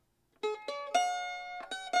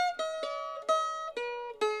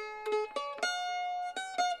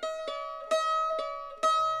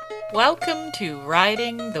Welcome to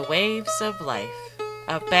Riding the Waves of Life,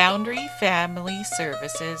 a Boundary Family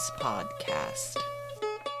Services podcast.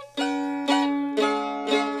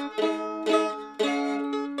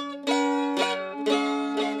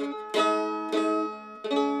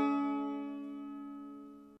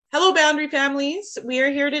 Hello, Boundary Families. We are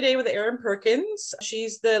here today with Erin Perkins.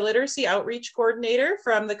 She's the Literacy Outreach Coordinator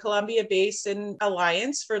from the Columbia Basin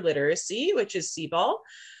Alliance for Literacy, which is CBAL.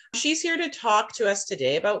 She's here to talk to us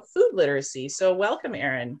today about food literacy. So welcome,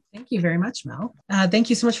 Erin. Thank you very much, Mel. Thank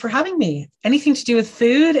you so much for having me. Anything to do with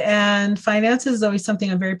food and finances is always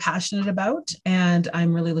something I'm very passionate about. And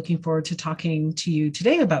I'm really looking forward to talking to you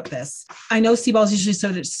today about this. I know CBAL is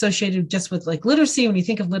usually associated just with like literacy. When you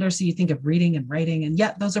think of literacy, you think of reading and writing. And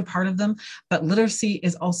yeah, those are part of them. But literacy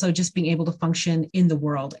is also just being able to function in the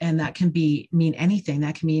world. And that can mean anything.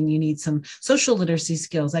 That can mean you need some social literacy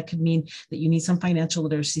skills. That could mean that you need some financial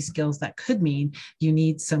literacy skills. That could mean you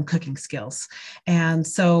need some cooking skills. And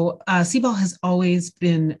so CBAL has always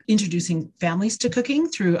been introducing families to cooking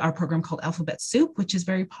through our program called Alphabet Soup, which is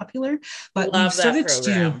very popular. But Love that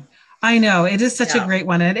program. I know it is such a great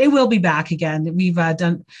one, and it will be back again. We've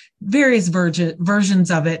done various versions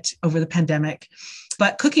of it over the pandemic.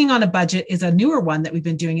 But cooking on a budget is a newer one that we've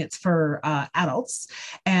been doing. It's for adults.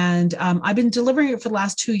 And I've been delivering it for the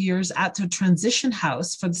last 2 years at the Transition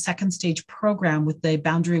House for the second stage program with the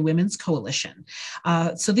Boundary Women's Coalition.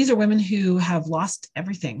 So these are women who have lost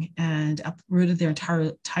everything and uprooted their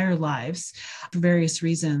entire lives for various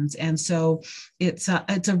reasons. And so it's a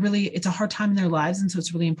hard time in their lives. And so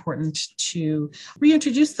it's really important to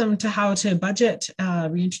reintroduce them to how to budget,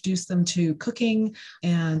 reintroduce them to cooking.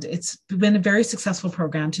 And it's been a very successful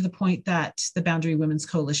program to the point that the Boundary Women's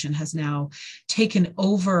Coalition has now taken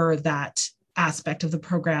over that aspect of the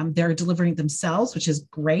program. They're delivering it themselves, which is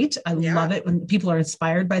great. I love it when people are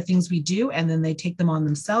inspired by things we do and then they take them on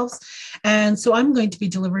themselves. And so I'm going to be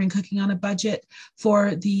delivering Cooking on a Budget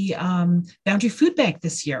for the Boundary Food Bank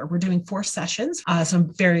this year. We're doing 4 sessions. So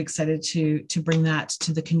I'm very excited to bring that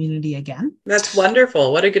to the community again. That's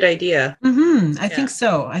wonderful. What a good idea. I think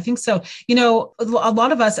so. You know, a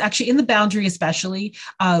lot of us actually in the Boundary, especially,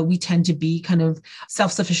 we tend to be kind of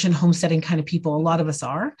self-sufficient homesteading kind of people. A lot of us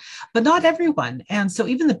are, but not everyone. And so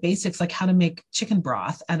even the basics, like how to make chicken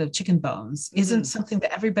broth out of chicken bones, isn't something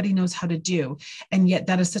that everybody knows how to do. And yet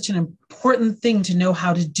that is such an important thing to know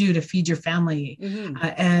how to do to feed your family.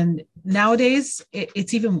 And nowadays,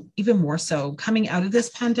 it's even more so. Coming out of this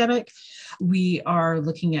pandemic, we are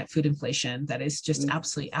looking at food inflation that is just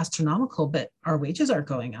absolutely astronomical, but our wages are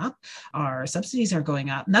going up. Our subsidies are going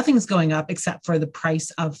up. Nothing's going up except for the price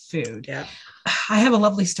of food. Yeah. I have a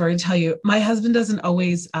lovely story to tell you. My husband doesn't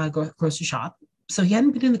always go grocery shop. So he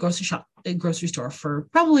hadn't been in the grocery store for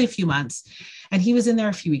probably a few months. And he was in there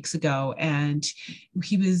a few weeks ago and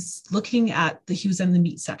he was he was in the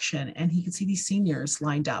meat section and he could see these seniors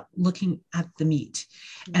lined up looking at the meat.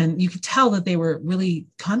 And you could tell that they were really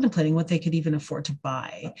contemplating what they could even afford to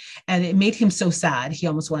buy. And it made him so sad. He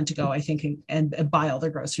almost wanted to go, I think, and buy all their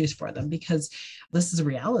groceries for them because this is a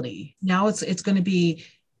reality. Now it's going to be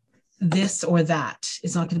this or that.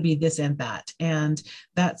 It's not going to be this and that. And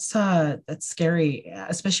that's scary,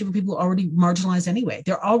 especially for people already marginalized anyway.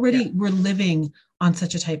 We're living on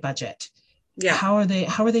such a tight budget. Yeah. How are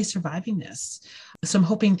they surviving this? So I'm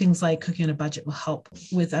hoping things like Cooking on a Budget will help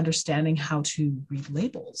with understanding how to read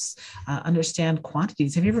labels, understand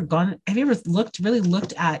quantities. Have you ever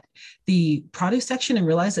looked at the produce section and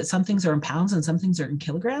realized that some things are in pounds and some things are in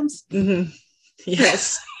kilograms?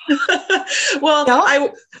 Yes. Well, yeah.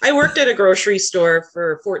 I worked at a grocery store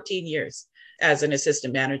for 14 years as an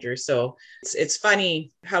assistant manager. So it's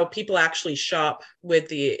funny how people actually shop with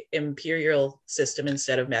the imperial system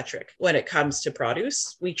instead of metric. When it comes to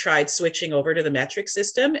produce, we tried switching over to the metric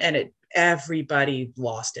system and everybody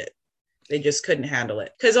lost it. They just couldn't handle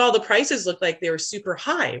it because all the prices looked like they were super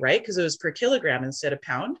high, right? Because it was per kilogram instead of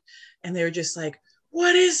pound. And they were just like,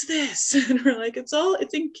 what is this? And we're like, it's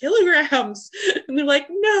in kilograms. And they're like,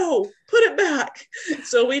 no, put it back.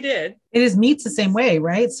 So we did. It is meats the same way,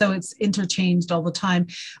 right? So it's interchanged all the time,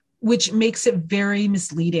 which makes it very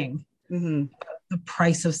misleading, the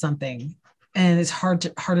price of something. And it's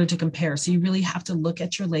harder to compare. So you really have to look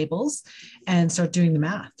at your labels and start doing the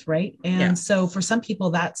math, right? And so for some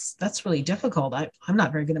people, that's really difficult. I'm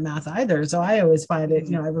not very good at math either. So I always find it,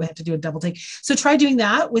 I really have to do a double take. So try doing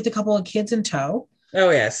that with a couple of kids in tow. Oh,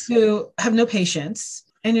 yes. Who have no patience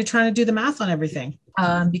and you're trying to do the math on everything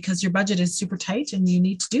because your budget is super tight and you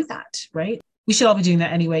need to do that, right? We should all be doing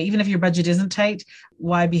that anyway. Even if your budget isn't tight,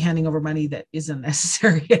 why be handing over money that isn't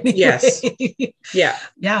necessary anyway? Yes. Yeah.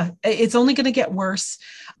 Yeah. It's only going to get worse.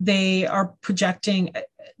 They are projecting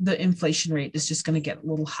the inflation rate is just going to get a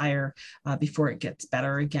little higher before it gets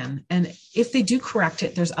better again. And if they do correct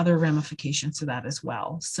it, there's other ramifications to that as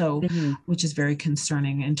well. So, which is very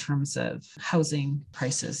concerning in terms of housing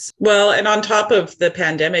prices. Well, and on top of the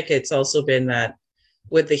pandemic, it's also been that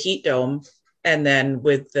with the heat dome and then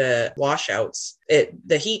with the washouts,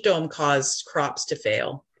 the heat dome caused crops to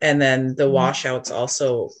fail. And then the washouts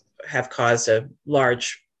also have caused a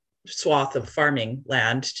large swath of farming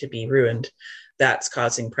land to be ruined. That's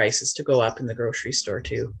causing prices to go up in the grocery store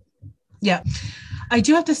too. Yeah. I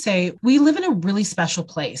do have to say, we live in a really special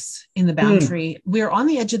place in the Boundary. We're on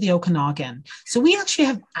the edge of the Okanagan. So we actually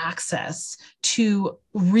have access to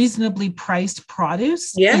reasonably priced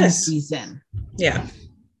produce in season. Yeah.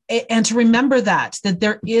 And to remember that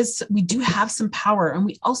we do have some power, and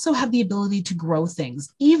we also have the ability to grow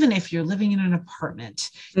things. Even if you're living in an apartment,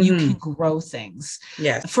 you can grow things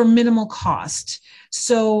for minimal cost.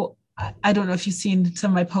 So I don't know if you've seen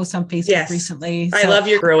some of my posts on Facebook recently. So I love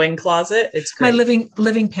your growing closet. It's great. My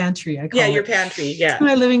living pantry, I call it. Your pantry. Yeah.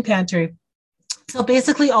 My living pantry. So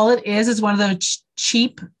basically all it is one of those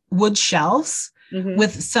cheap wood shelves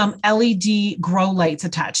with some LED grow lights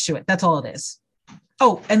attached to it. That's all it is.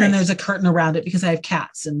 Oh, and then there's a curtain around it because I have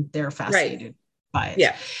cats and they're fascinated by it.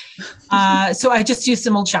 Yeah. So I just used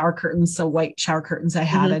some old shower curtains. So white shower curtains I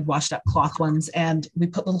had, I'd washed up cloth ones, and we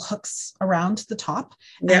put little hooks around the top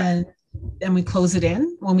and we close it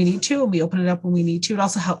in when we need to, and we open it up when we need to. It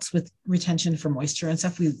also helps with retention for moisture and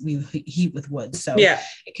stuff. We heat with wood, so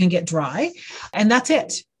it can get dry, and that's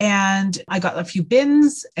it. And I got a few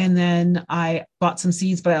bins, and then I bought some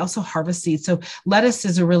seeds, but I also harvest seeds. So lettuce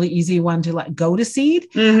is a really easy one to let go to seed.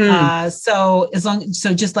 So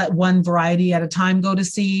just let one variety at a time go to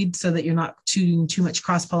seed, so that you're not doing too much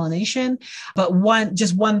cross pollination. But one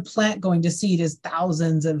plant going to seed is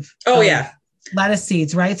thousands of lettuce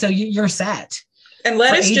seeds, right? So you're set. And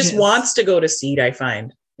lettuce just wants to go to seed, I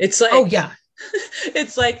find. It's like,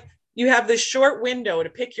 it's like you have this short window to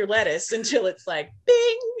pick your lettuce until it's like,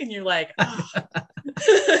 bing, and you're like, oh.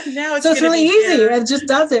 Now it's really easy. It just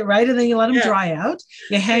does it, right? And then you let them dry out.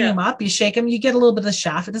 You hang them up, you shake them, you get a little bit of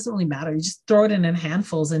chaff. It doesn't really matter. You just throw it in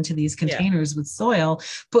handfuls into these containers with soil,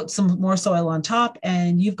 put some more soil on top,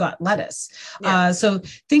 and you've got lettuce. So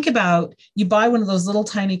think about, you buy one of those little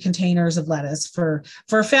tiny containers of lettuce for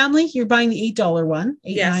a family. You're buying the $8 one,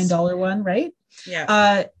 $9 one, right?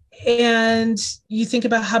 Yeah. And you think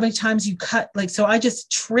about how many times you cut, so I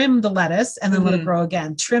just trim the lettuce and then let it grow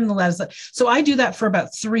again, trim the lettuce. So I do that for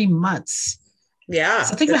about 3 months. Yeah.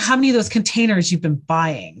 So think about how many of those containers you've been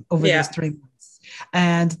buying over those 3 months.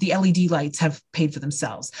 And the LED lights have paid for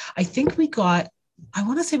themselves. I think we got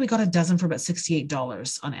a dozen for about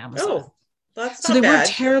 $68 on Amazon. Oh. That's so they weren't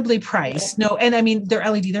terribly priced. No. And I mean, they're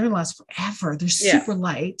LED, they're going to last forever. They're super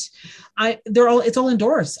light. It's all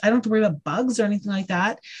indoors. I don't have to worry about bugs or anything like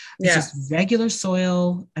that. It's just regular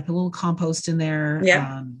soil. I put a little compost in there.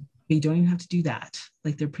 But you don't even have to do that.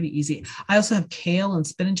 They're pretty easy. I also have kale and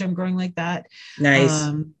spinach I'm growing like that.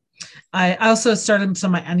 Nice. I also started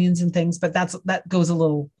some of my onions and things, but that goes a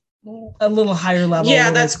little higher level.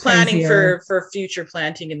 Yeah, that's planning for future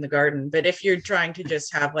planting in the garden. But if you're trying to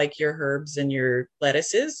just have your herbs and your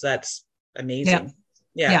lettuces, that's amazing.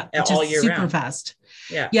 Yeah. All year super round. Fast.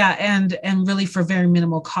 Yeah. Yeah. And really for very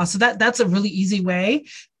minimal cost. So that's a really easy way.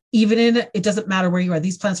 Even it doesn't matter where you are.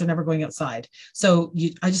 These plants are never going outside. So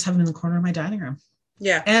I just have them in the corner of my dining room.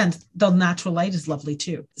 Yeah. And the natural light is lovely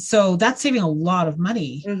too. So that's saving a lot of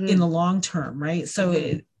money in the long term, right?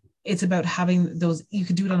 So it's about having those. You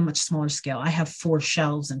could do it on a much smaller scale. I have 4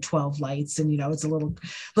 shelves and 12 lights, and it's a little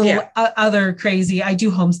other crazy. I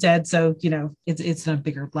do homestead, so it's on a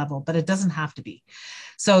bigger level, but it doesn't have to be.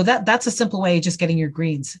 So that's a simple way of just getting your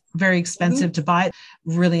greens. Very expensive to buy,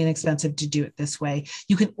 really inexpensive to do it this way.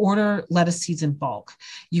 You can order lettuce seeds in bulk.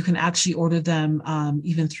 You can actually order them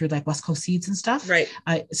even through West Coast Seeds and stuff. Right.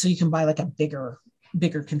 So you can buy a bigger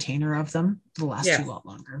container of them. It'll last you a lot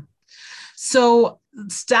longer. So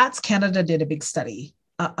Stats Canada did a big study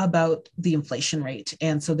about the inflation rate.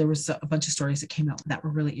 And so there was a bunch of stories that came out that were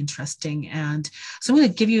really interesting. And so I'm going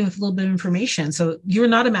to give you a little bit of information. So you're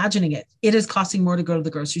not imagining it. It is costing more to go to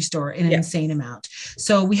the grocery store in an insane amount.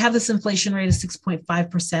 So we have this inflation rate of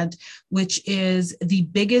 6.5%, which is the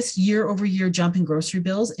biggest year-over-year jump in grocery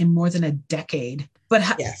bills in more than a decade. But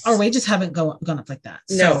our wages haven't gone up like that.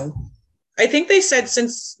 No. So, I think they said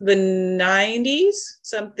since the 90s,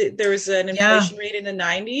 there was an inflation rate in the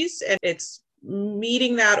 90s, and it's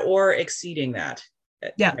meeting that or exceeding that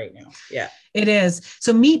right now. Yeah, it is.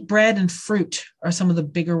 So meat, bread, and fruit are some of the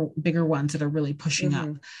bigger ones that are really pushing up.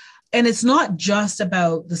 And it's not just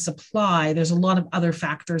about the supply. There's a lot of other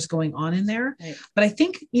factors going on in there. Right. But I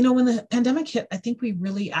think, when the pandemic hit, I think we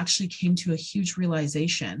really actually came to a huge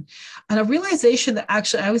realization, and a realization that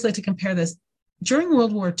actually, I always like to compare this. During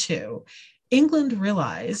World War II, England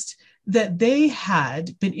realized that they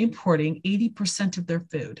had been importing 80% of their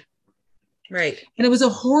food. Right. And it was a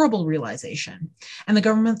horrible realization. And the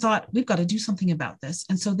government thought, we've got to do something about this.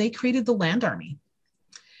 And so they created the Land Army.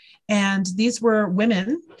 And these were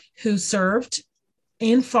women who served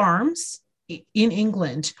in farms in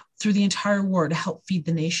England through the entire war to help feed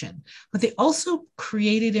the nation. But they also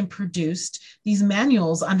created and produced these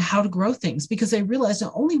manuals on how to grow things, because they realized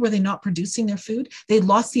not only were they not producing their food, they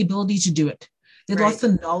lost the ability to do it. They lost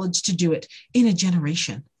the knowledge to do it in a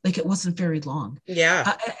generation. Like, it wasn't very long.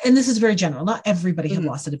 Yeah. And this is very general. Not everybody had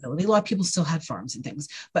lost that ability. A lot of people still had farms and things,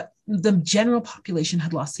 but the general population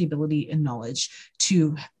had lost the ability and knowledge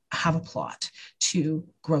to have a plot, to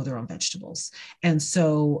grow their own vegetables. And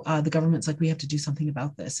so the government's like, we have to do something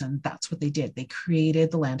about this. And that's what they did. They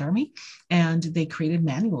created the Land Army, and they created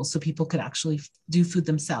manuals so people could actually do food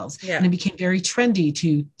themselves. Yeah. And it became very trendy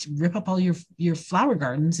to rip up all your flower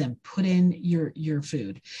gardens and put in your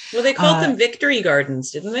food. Well, they called them victory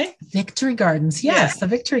gardens, didn't they? Victory gardens. Yes. The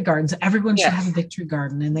victory gardens. Everyone should have a victory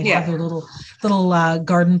garden, and they have their little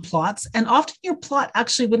garden plots. And often your plot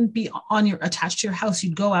actually wouldn't be attached to your house.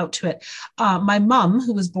 You'd go out to it. My mom,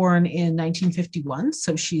 who was born in 1951,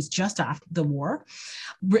 so she's just after the war,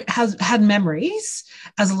 has had memories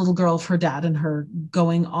as a little girl of her dad and her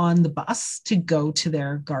going on the bus to go to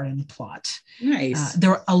their garden plot. Nice.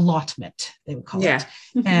 Their allotment, they would call it,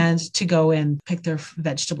 and to go and pick their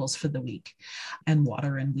vegetables for the week and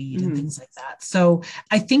water and weed and things like that. So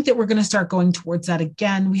I think that we're going to start going towards that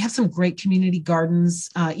again. We have some great community gardens,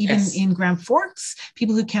 even in Grand Forks.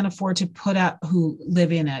 People who can't afford to who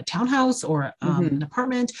live in a townhouse or an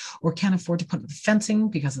apartment, or can't afford to put up the fencing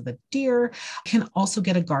because of the deer, can also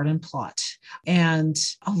get a garden plot. And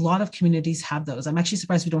a lot of communities have those. I'm actually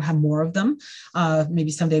surprised we don't have more of them.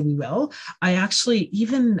 Maybe someday we will. I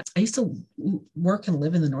used to work and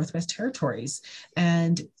live in the Northwest Territories,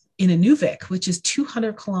 and in Inuvik, which is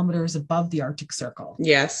 200 kilometers above the Arctic Circle.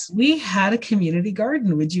 Yes. We had a community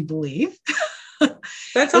garden, would you believe?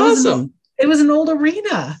 That's awesome. It was an old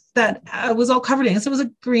arena that was all covered in. So it was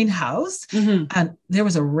a greenhouse, and there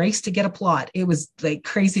was a race to get a plot. It was like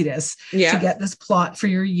craziness to get this plot for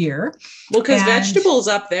your year. Well, because vegetables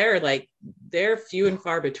up there, like, they're few and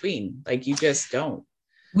far between. Like, you just don't.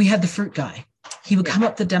 We had the fruit guy. He would come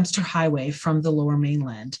up the Dempster Highway from the Lower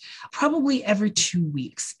Mainland probably every 2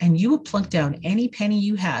 weeks, and you would plunk down any penny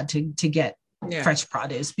you had to get fresh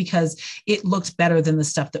produce, because it looked better than the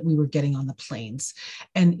stuff that we were getting on the plains.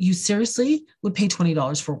 And you seriously would pay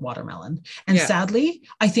 $20 for watermelon. And sadly,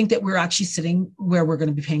 I think that we're actually sitting where we're going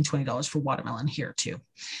to be paying $20 for watermelon here too.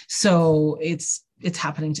 So it's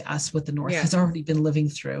happening to us. What the North has already been living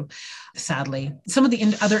through, sadly. Some of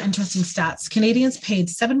the other interesting stats: Canadians paid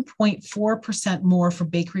 7.4% more for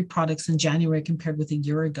bakery products in January compared with a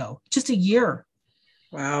year ago. Just a year.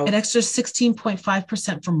 Wow. An extra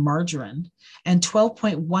 16.5% for margarine, and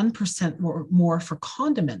 12.1% more for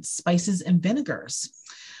condiments, spices, and vinegars.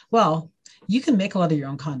 Well, you can make a lot of your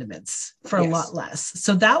own condiments for a lot less.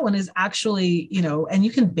 So that one is actually, and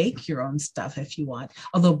you can bake your own stuff if you want.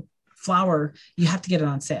 Although flour, you have to get it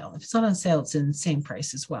on sale. If it's not on sale, it's in the same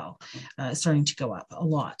price as well. It's starting to go up a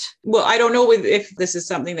lot. Well, I don't know if this is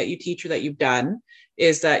something that you teach or that you've done,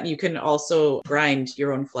 is that you can also grind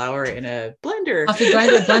your own flour in a blender. Coffee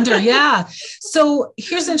grinder, blender, yeah. So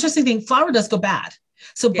here's the interesting thing. Flour does go bad.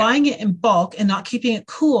 So buying it in bulk and not keeping it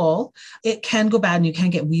cool, it can go bad, and you can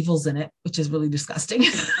get weevils in it, which is really disgusting.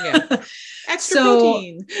 Extra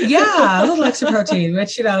protein. A little extra protein,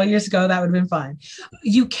 which, years ago, that would have been fine.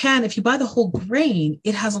 You can, if you buy the whole grain,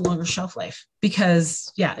 it has a longer shelf life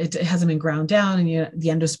because, it hasn't been ground down, and the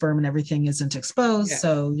endosperm and everything isn't exposed.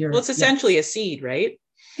 So it's essentially a seed, right?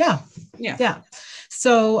 Yeah.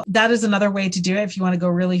 So that is another way to do it. If you want to go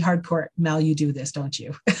really hardcore, Mel, you do this, don't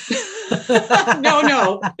you?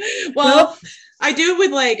 No. Well, I do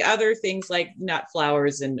with like other things like nut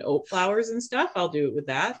flours and oat flours and stuff. I'll do it with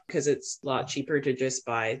that because it's a lot cheaper to just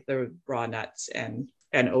buy the raw nuts and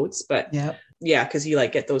oats. But because you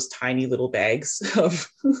like get those tiny little bags of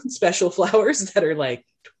special flours that are like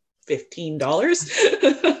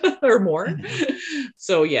 $15 or more.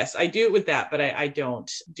 So yes, I do it with that, but I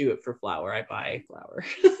don't do it for flour. I buy flour.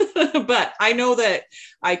 But I know that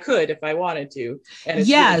I could if I wanted to. And it's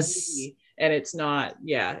really easy, and it's not,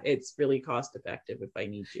 it's really cost effective if I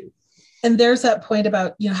need to. And there's that point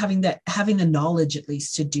about, having the knowledge at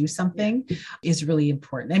least to do something is really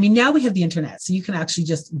important. I mean, now we have the internet, so you can actually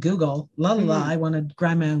just Google, I want to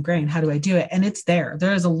grind my own grain. How do I do it? And it's there.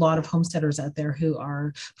 There's a lot of homesteaders out there who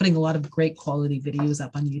are putting a lot of great quality videos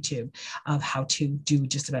up on YouTube of how to do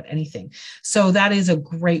just about anything. So that is a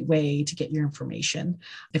great way to get your information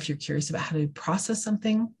if you're curious about how to process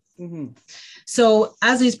something. Mm-hmm. So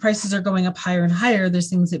as these prices are going up higher and higher, there's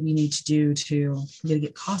things that we need to do to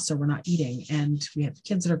get costs, or we're not eating. And we have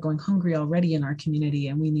kids that are going hungry already in our community,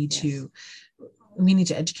 and we need to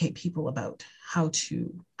educate people about how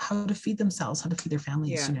to feed themselves, how to feed their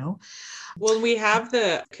families, Well, we have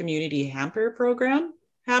the community hamper program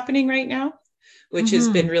happening right now, which has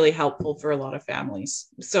been really helpful for a lot of families.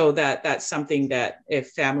 So that's something that if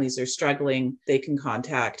families are struggling, they can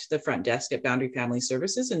contact the front desk at Boundary Family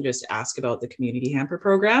Services and just ask about the community hamper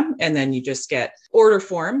program. And then you just get order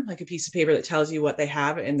form, like a piece of paper that tells you what they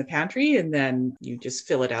have in the pantry. And then you just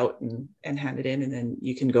fill it out and hand it in, and then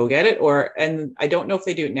you can go get it. And I don't know if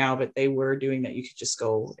they do it now, but they were doing that. You could just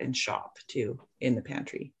go and shop too in the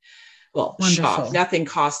pantry. Well, wonderful. Shop, nothing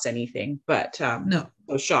costs anything, but no.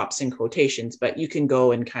 Those shops in quotations, but you can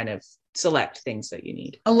go and kind of select things that you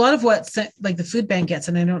need. A lot of what like the food bank gets,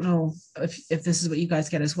 and I don't know if this is what you guys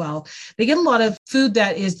get as well, they get a lot of food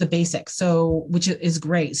that is the basics, so which is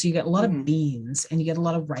great. So you get a lot of beans, and you get a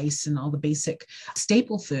lot of rice and all the basic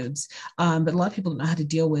staple foods, but a lot of people don't know how to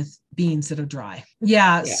deal with beans that are dry.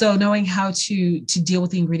 So knowing how to deal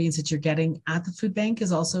with the ingredients that you're getting at the food bank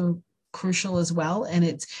is also crucial as well. And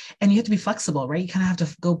you have to be flexible, right? You kind of have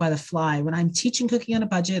to go by the fly. When I'm teaching cooking on a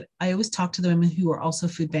budget, I always talk to the women who are also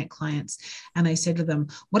food bank clients. And I say to them,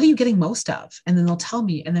 what are you getting most of? And then they'll tell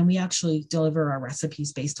me, and then we actually deliver our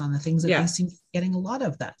recipes based on the things that they seem to be getting a lot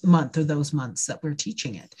of that month or those months that we're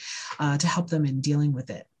teaching it, to help them in dealing with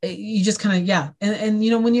it. You just kind of,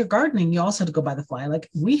 and when you're gardening, you also have to go by the fly. Like,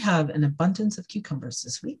 we have an abundance of cucumbers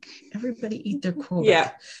this week. Everybody eat their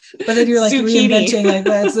quota. But then you're like reinventing, like,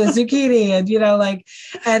 that's the zucchini, and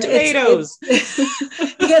and tomatoes.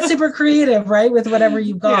 You get super creative, right, with whatever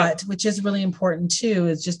you've got, which is really important too.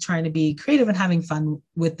 Is just trying to be creative and having fun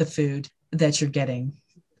with the food that you're getting.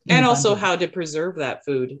 And also how to preserve that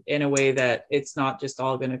food in a way that it's not just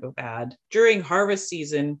all going to go bad. During harvest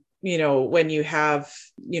season, when you have,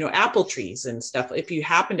 apple trees and stuff, if you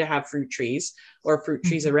happen to have fruit trees or fruit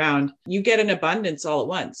trees around, you get an abundance all at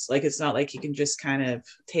once. Like, it's not like you can just kind of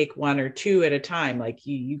take one or two at a time. Like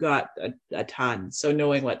you got a ton. So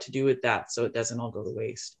knowing what to do with that, so it doesn't all go to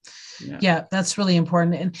waste. Yeah, that's really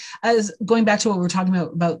important. And as going back to what we were talking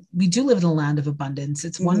about, we do live in a land of abundance.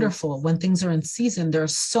 It's wonderful. When things are in season,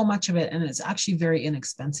 there's so much of it, and it's actually very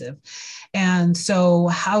inexpensive. And so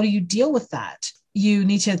how do you deal with that? You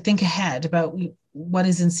need to think ahead about what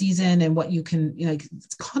is in season and what you can,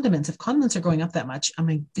 condiments. If condiments are going up that much, I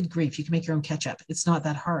mean, good grief, you can make your own ketchup. It's not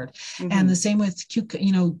that hard. And the same with,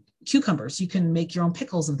 cucumbers. You can make your own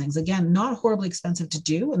pickles and things. Again, not horribly expensive to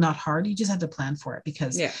do and not hard. You just have to plan for it,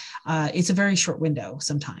 because it's a very short window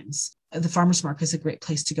sometimes. The farmer's market is a great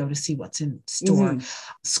place to go to see what's in store.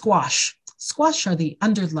 Squash are the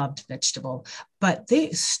underloved vegetable, but they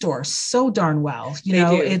store so darn well.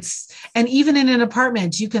 And even in an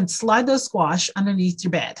apartment, you can slide those squash underneath your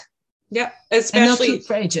bed. Yeah, especially and they'll keep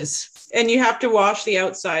for ages. And you have to wash the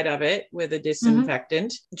outside of it with a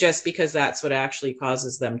disinfectant, just because that's what actually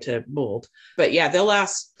causes them to mold. But they'll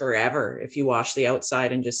last forever if you wash the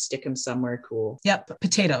outside and just stick them somewhere cool. Yep.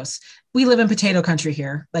 Potatoes. We live in potato country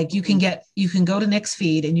here. Like, you can go to Nick's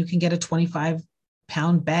Feed and you can get a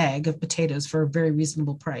 25-pound bag of potatoes for a very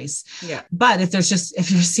reasonable price. Yeah. But if you're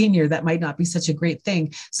a senior, that might not be such a great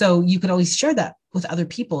thing. So you could always share that with other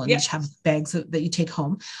people and each have bags that you take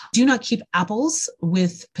home. Do not keep apples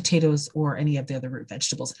with potatoes or any of the other root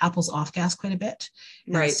vegetables. Apples off gas quite a bit.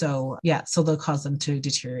 Right. So they'll cause them to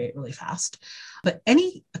deteriorate really fast. But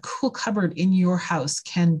any cool cupboard in your house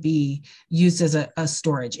can be used as a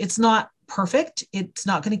storage. It's not perfect. It's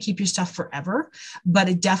not going to keep your stuff forever, but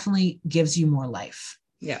it definitely gives you more life.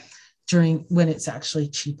 Yeah. When it's actually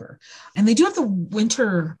cheaper. And they do have the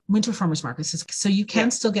winter farmers markets. So you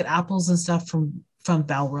can still get apples and stuff from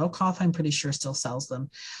Val Rokoff. I'm pretty sure still sells them,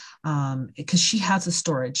 because she has a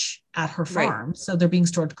storage at her farm. Right. So they're being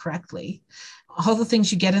stored correctly. All the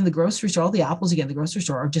things you get in the grocery store, all the apples you get in the grocery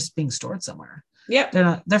store are just being stored somewhere.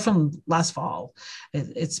 Yeah. They're from last fall.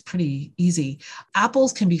 It's pretty easy.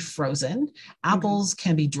 Apples can be frozen. Apples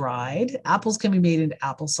can be dried. Apples can be made into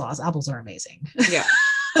applesauce. Apples are amazing. Yeah.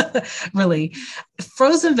 Really.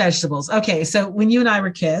 Frozen vegetables. Okay. So when you and I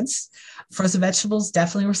were kids, frozen vegetables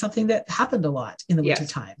definitely were something that happened a lot in the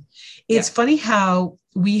wintertime. It's funny how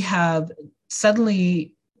we have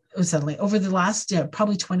suddenly suddenly over the last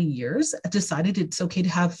probably 20 years, I decided it's okay to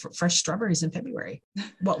have fresh strawberries in February.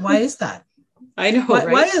 Why is that? I know, why,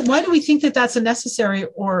 right? why do we think that that's a necessary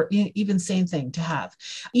or even sane thing to have?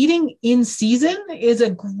 Eating in season is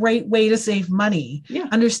a great way to save money. Yeah.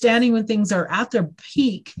 Understanding when things are at their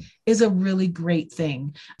peak is a really great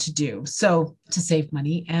thing to do. So to save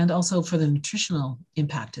money and also for the nutritional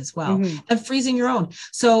impact as well. Mm-hmm. And freezing your own.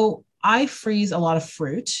 So I freeze a lot of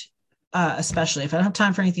fruit. Especially if I don't have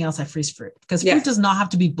time for anything else, I freeze fruit because fruit does not have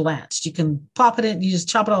to be blanched. You can pop it in, you just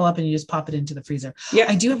chop it all up and you just pop it into the freezer. Yeah.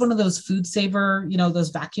 I do have one of those food saver, those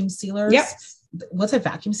vacuum sealers. Yep. Once I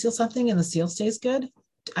vacuum seal something and the seal stays good,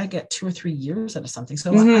 I get 2 or 3 years out of something.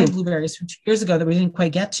 So I had blueberries from 2 years ago that we didn't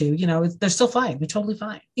quite get to, they're still fine. They're totally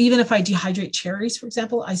fine. Even if I dehydrate cherries, for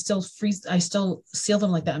example, I still seal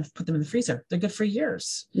them like that and put them in the freezer. They're good for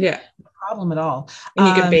years. Yeah. No problem at all. And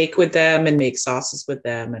you can bake with them and make sauces with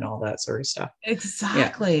them and all that sort of stuff.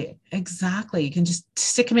 Exactly. Yeah. Exactly. You can just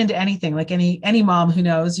stick them into anything, like any mom who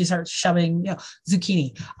knows, you start shoving,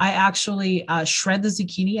 zucchini. I actually shred the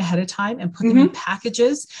zucchini ahead of time and put them in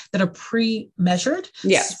packages that are pre-measured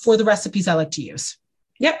for the recipes I like to use.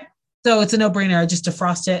 Yep. So it's a no-brainer. I just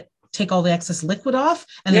defrost it, take all the excess liquid off,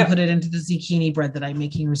 and then put it into the zucchini bread that I'm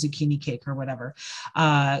making or zucchini cake or whatever.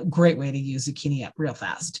 Great way to use zucchini up real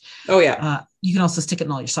fast. Oh, yeah. You can also stick it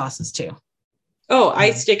in all your sauces too. Oh,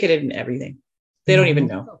 I stick it in everything. They don't even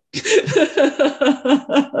know.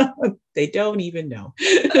 They don't even know.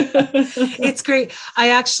 It's great. I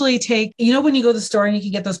actually take, when you go to the store and you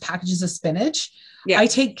can get those packages of spinach, I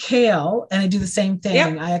take kale and I do the same thing.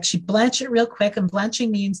 Yep. I actually blanch it real quick. And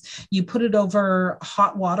blanching means you put it over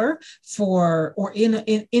hot water or in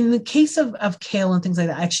the case of kale and things like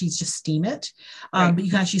that, I actually just steam it. But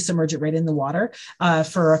you can actually submerge it right in the water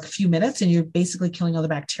for a few minutes. And you're basically killing all the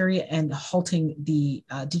bacteria and halting the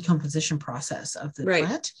decomposition process of the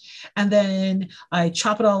plant. And then I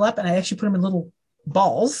chop it all up and I actually put them in little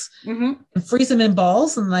balls and freeze them in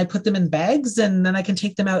balls, and then I put them in bags, and then I can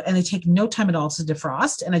take them out, and they take no time at all to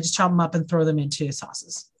defrost, and I just chop them up and throw them into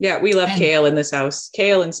sauces. Yeah, we love kale in this house.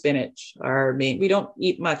 Kale and spinach are our main. We don't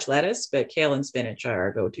eat much lettuce, but kale and spinach are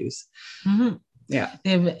our go-tos. Mm-hmm. Yeah,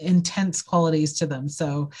 they have intense qualities to them,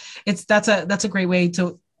 so that's a great way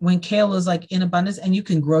to. When kale is like in abundance, and you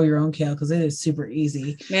can grow your own kale because it is super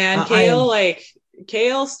easy. Man,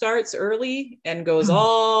 kale starts early and goes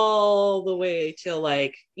all the way till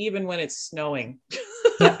even when it's snowing.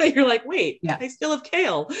 Yep. You're like, wait, I still have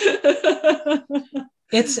kale.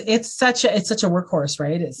 It's such a workhorse,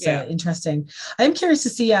 right? It's interesting. I'm curious to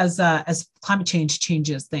see as climate change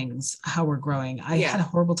changes things, how we're growing. I had a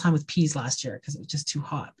horrible time with peas last year because it was just too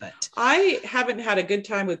hot. But I haven't had a good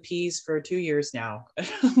time with peas for 2 years now.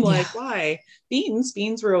 I'm like, why?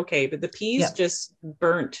 Beans were okay, but the peas just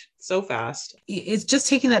burnt so fast. It's just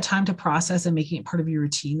taking that time to process and making it part of your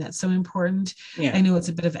routine that's so important. Yeah. I know it's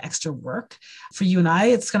a bit of extra work for you and I.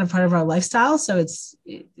 It's kind of part of our lifestyle, so it's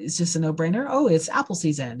just a no-brainer. Oh, it's apple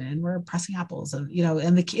season, and we're pressing apples, and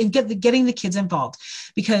getting the kids involved,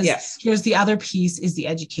 because here's the other piece is the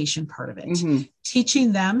education part of it.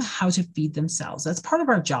 Teaching them how to feed themselves. That's part of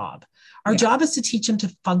our job. Our job is to teach them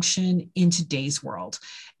to function in today's world.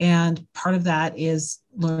 And part of that is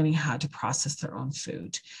learning how to process their own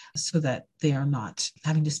food so that they are not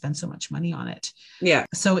having to spend so much money on it. Yeah.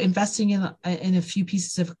 So investing in a few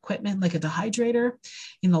pieces of equipment like a dehydrator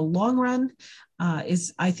in the long run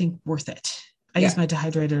is, I think, worth it. I use my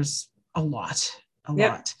dehydrators a lot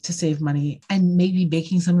to save money, and maybe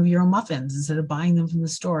baking some of your own muffins instead of buying them from the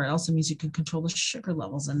store. It also means you can control the sugar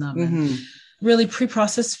levels in them. And really,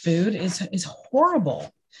 pre-processed food is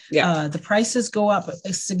horrible. Yeah. The prices go up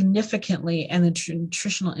significantly, and the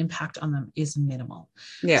nutritional impact on them is minimal.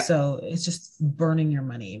 Yeah. So it's just burning your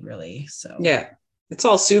money, really. So it's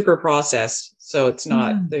all super processed. So it's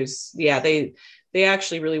not. They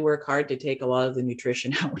actually really work hard to take a lot of the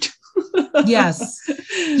nutrition out. Yes.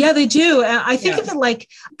 Yeah, they do. And I think of it like,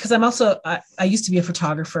 because I used to be a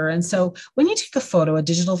photographer. And so when you take a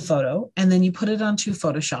digital photo, and then you put it onto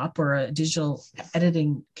Photoshop or a digital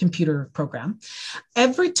editing computer program,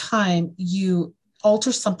 every time you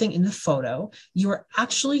alter something in the photo, you are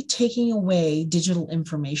actually taking away digital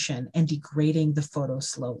information and degrading the photo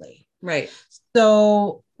slowly. Right.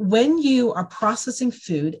 So when you are processing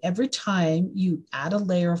food, every time you add a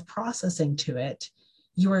layer of processing to it,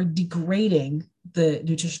 you are degrading the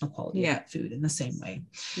nutritional quality of that food in the same way.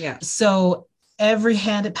 Yeah. So every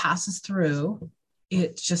hand it passes through,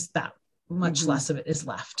 it's just that much less of it is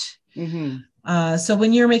left. So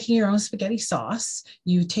when you're making your own spaghetti sauce,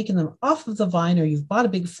 you've taken them off of the vine, or you've bought a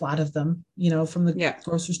big flat of them, from the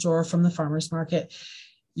grocery store or from the farmer's market.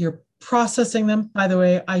 You're Processing them, by the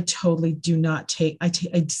way, I totally do not take, I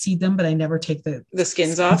seed them, but I never take the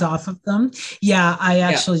skins off of them. Yeah. I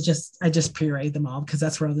actually I just puree them all because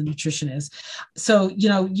that's where all the nutrition is. So,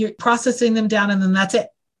 you're processing them down and then that's it.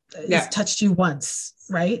 It's touched you once,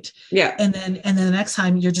 right? Yeah. And then the next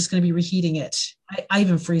time you're just going to be reheating it. I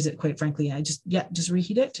even freeze it, quite frankly. I just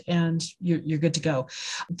reheat it and you're good to go.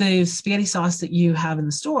 The spaghetti sauce that you have in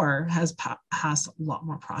the store has a lot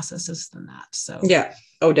more processes than that. So yeah.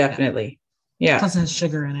 Oh, definitely. Yeah. Plus it has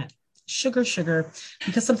sugar in it. Sugar.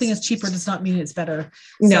 Because something is cheaper does not mean it's better.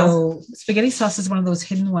 No. So spaghetti sauce is one of those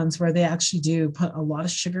hidden ones where they actually do put a lot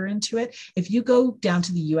of sugar into it. If you go down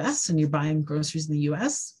to the US and you're buying groceries in the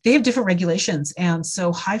US, they have different regulations. And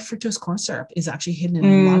so high fructose corn syrup is actually hidden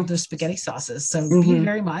in a lot of their spaghetti sauces. So be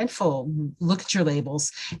very mindful. Look at your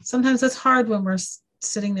labels. Sometimes that's hard when we're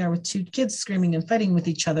sitting there with two kids screaming and fighting with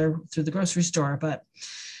each other through the grocery store, but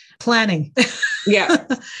planning. Yeah.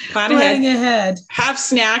 Planning ahead. Have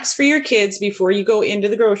snacks for your kids before you go into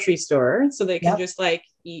the grocery store so they can just like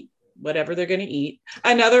eat whatever they're going to eat.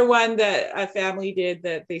 Another one that a family did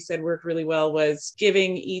that they said worked really well was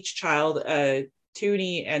giving each child a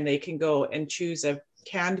toonie and they can go and choose a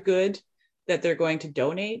canned good that they're going to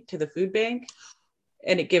donate to the food bank.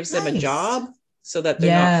 And it gives them a job so that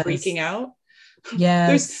they're not freaking out.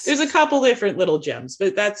 Yes. There's a couple different little gems,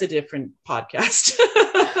 but that's a different podcast.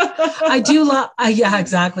 I do love,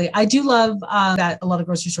 exactly. I do love that a lot of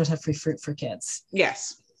grocery stores have free fruit for kids.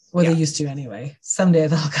 Yes. Well, they used to anyway. Someday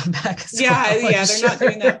they'll come back. They're not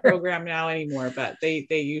doing that program now anymore, but they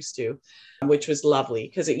used to, which was lovely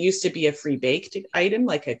because it used to be a free baked item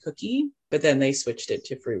like a cookie, but then they switched it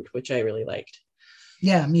to fruit, which I really liked.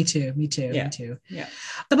 Yeah, me too. Yeah.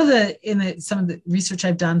 Some of the research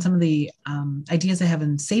I've done, some of the ideas I have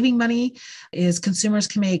in saving money is consumers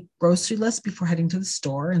can make grocery lists before heading to the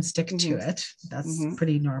store and stick to it. That's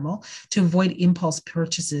pretty normal. To avoid impulse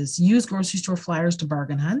purchases, use grocery store flyers to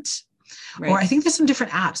bargain hunt. Right. Or I think there's some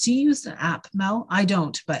different apps. Do you use an app, Mel? I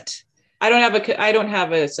don't, but I don't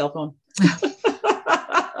have a cell phone.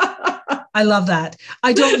 I love that.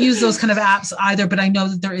 I don't use those kind of apps either, but I know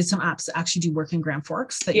that there is some apps that actually do work in Grand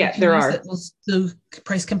Forks that you can use that will do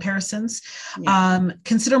price comparisons. Yeah.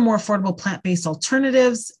 Consider more affordable plant-based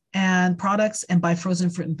alternatives and products and buy frozen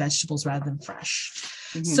fruit and vegetables rather than fresh.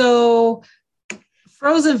 So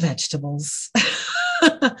frozen vegetables.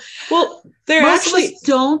 Well, most of us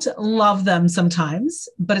don't love them sometimes,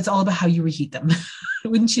 but it's all about how you reheat them.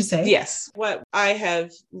 Wouldn't you say? Yes. What I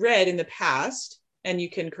have read in the past, and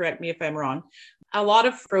you can correct me if I'm wrong, a lot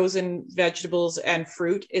of frozen vegetables and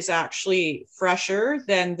fruit is actually fresher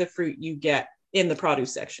than the fruit you get in the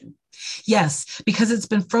produce section. Yes, because it's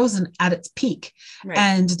been frozen at its peak. Right.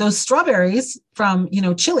 And those strawberries from,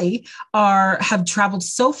 Chile have traveled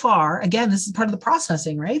so far. Again, this is part of the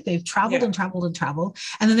processing, right? They've traveled and traveled and traveled.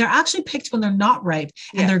 And then they're actually picked when they're not ripe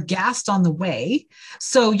and they're gassed on the way.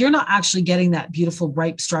 So you're not actually getting that beautiful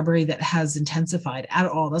ripe strawberry that has intensified at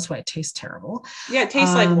all. That's why it tastes terrible. Yeah, it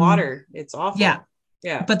tastes like water. It's awful.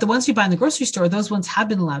 Yeah. But the ones you buy in the grocery store, those ones have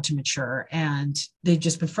been allowed to mature and they've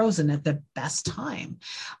just been frozen at the best time.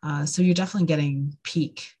 So you're definitely getting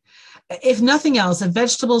peak. If nothing else, if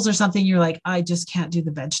vegetables or something, you're like, I just can't do the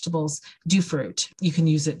vegetables, do fruit. You can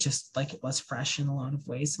use it just like it was fresh in a lot of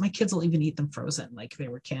ways. My kids will even eat them frozen like they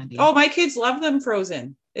were candy. Oh, my kids love them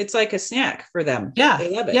frozen. It's like a snack for them. Yeah. They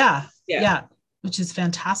love it. Yeah. Which is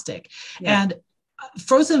fantastic. Yeah. And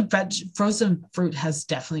frozen fruit has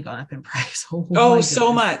definitely gone up in price.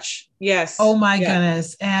 So much. Yes. Oh my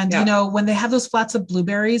goodness. And when they have those flats of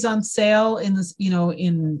blueberries on sale in this,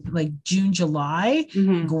 in like June, July,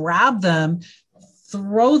 grab them,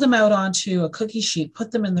 throw them out onto a cookie sheet,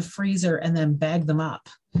 put them in the freezer and then bag them up.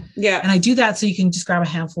 Yeah. And I do that so you can just grab a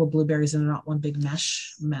handful of blueberries and they're not one big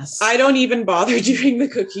mess. I don't even bother doing the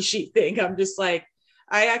cookie sheet thing. I'm just like,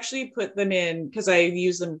 I actually put them in because I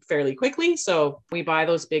use them fairly quickly. So we buy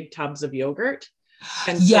those big tubs of yogurt.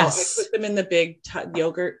 And so I put them in the big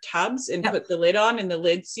yogurt tubs and put the lid on, and the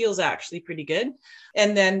lid seal's actually pretty good.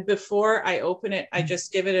 And then before I open it, I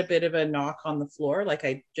just give it a bit of a knock on the floor. Like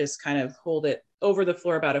I just kind of hold it over the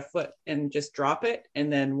floor about a foot and just drop it.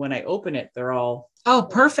 And then when I open it, they're all. Oh,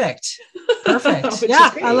 perfect.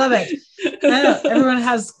 Yeah, I love it. I know. Everyone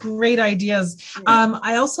has great ideas.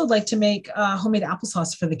 I also like to make homemade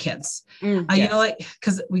applesauce for the kids.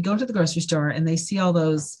 Because we go to the grocery store and they see all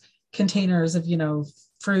those containers of,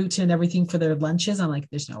 fruit and everything for their lunches. I'm like,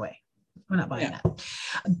 there's no way. I'm not buying that.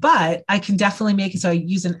 But I can definitely make it. So I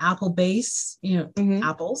use an apple base,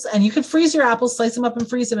 apples, and you can freeze your apples, slice them up and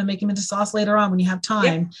freeze them and make them into sauce later on when you have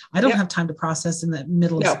time. I don't have time to process in the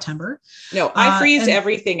middle of September. No, I freeze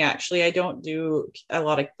everything. Actually, I don't do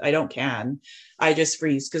I don't can. I just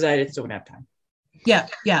freeze because I just don't have time. Yeah.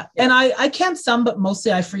 And I can some, but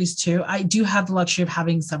mostly I freeze too. I do have the luxury of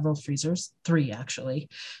having several freezers, 3 actually.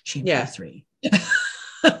 Shamefully 3.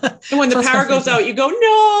 And when the power goes out, you go,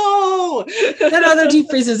 no. They're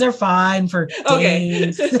deep freezers. They're fine for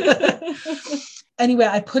days. Anyway,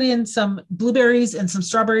 I put in some blueberries and some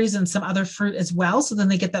strawberries and some other fruit as well. So then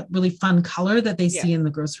they get that really fun color that they see in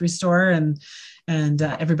the grocery store, and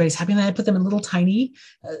everybody's happy. And then I put them in little tiny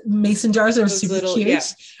mason jars that are super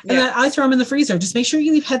cute. And then I throw them in the freezer. Just make sure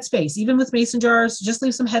you leave headspace. Even with mason jars, just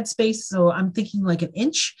leave some headspace. So I'm thinking like an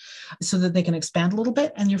inch so that they can expand a little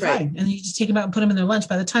bit, and you're fine. And you just take them out and put them in their lunch.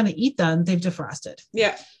 By the time they eat them, they've defrosted.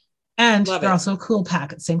 Yeah. And they're also a cool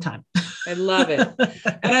pack at the same time. I love it.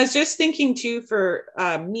 And I was just thinking too, for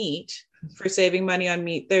meat, for saving money on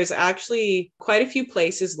meat, there's actually quite a few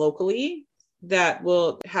places locally that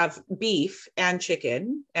will have beef and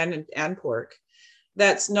chicken and pork.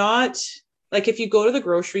 That's not like, if you go to the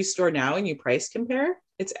grocery store now and you price compare,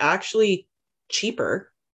 it's actually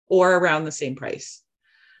cheaper or around the same price.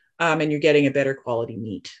 And you're getting a better quality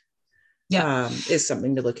meat. Is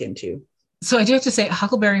something to look into. So I do have to say,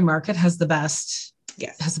 Huckleberry Market has the best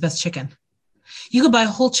chicken. You could buy a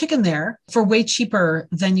whole chicken there for way cheaper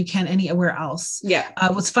than you can anywhere else.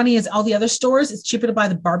 What's funny is all the other stores, it's cheaper to buy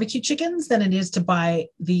the barbecue chickens than it is to buy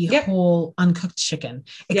the whole uncooked chicken,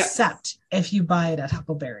 except if you buy it at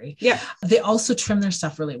Huckleberry. They also trim their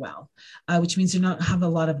stuff really well, which means you don't have a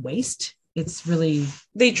lot of waste. It's really,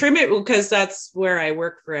 they trim it because that's where I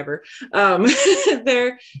worked forever.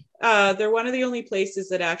 They're one of the only places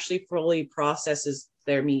that actually fully processes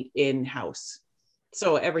their meat in-house.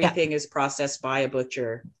 So everything is processed by a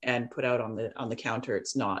butcher and put out on the counter.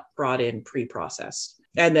 It's not brought in pre-processed.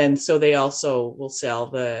 And then so they also will sell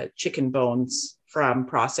the chicken bones from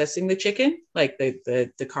processing the chicken, like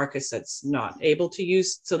the carcass that's not able to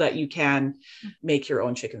use, so that you can make your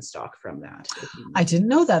own chicken stock from that. I didn't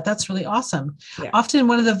know that. That's really awesome. Often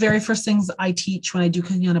one of the very first things I teach when I do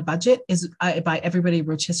cooking on a budget is I buy everybody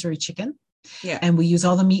rotisserie chicken. And we use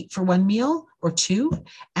all the meat for 1 meal or 2.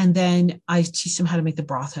 And then I teach them how to make the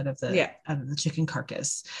broth out of the chicken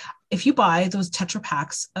carcass. If you buy those Tetra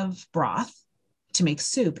packs of broth to make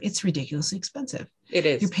soup, it's ridiculously expensive. It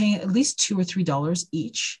is. You're paying at least $2 or $3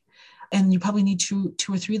 each. And you probably need two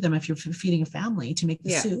or three of them if you're feeding a family to make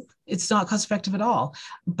the soup. It's not cost effective at all.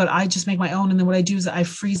 But I just make my own. And then what I do is I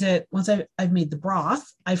freeze it. Once I've made the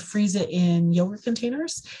broth, I freeze it in yogurt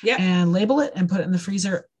containers and label it and put it in the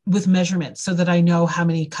freezer with measurements so that I know how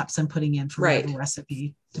many cups I'm putting in for whatever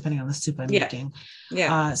recipe, depending on the soup I'm making.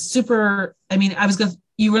 Super. I mean,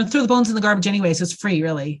 you were going to throw the bones in the garbage anyway, so it's free,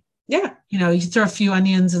 really. You know, you throw a few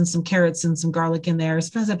onions and some carrots and some garlic in there.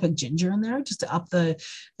 Sometimes I put ginger in there just to up the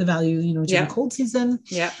value, during cold season.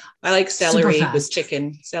 I like celery with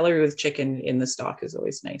chicken. Celery with chicken in the stock is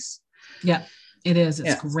always nice. It is.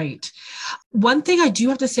 It's great. One thing I do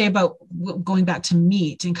have to say about going back to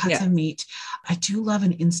meat and cuts of meat, I do love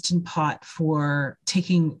an Instant Pot for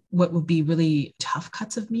taking what would be really tough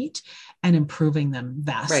cuts of meat and improving them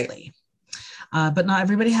vastly. But not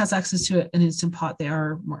everybody has access to an Instant Pot. They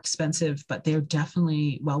are more expensive, but they're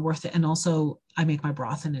definitely well worth it. And also I make my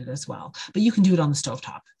broth in it as well, but you can do it on the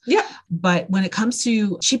stovetop. But when it comes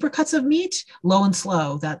to cheaper cuts of meat, low and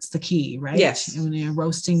slow, that's the key, right? And when you're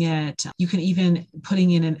roasting it, you can even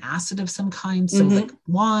putting in an acid of some kind. So like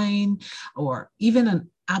wine or even an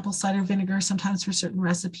apple cider vinegar, sometimes for certain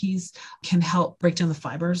recipes, can help break down the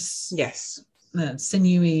fibers. The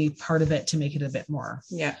sinewy part of it to make it a bit more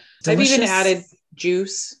delicious. I've even added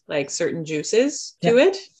juice, like certain juices to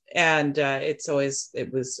it, and it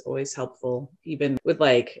was always helpful. Even with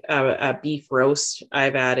like a beef roast,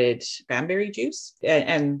 I've added cranberry juice,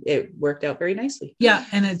 and it worked out very nicely.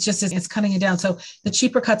 And it's cutting it down. So the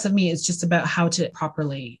cheaper cuts of meat is just about how to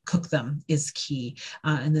properly cook them is key,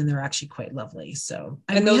 and then they're actually quite lovely. So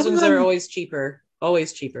and those ones are always cheaper.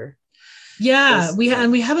 We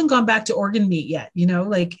haven't gone back to organ meat yet,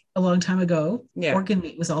 like a long time ago. Organ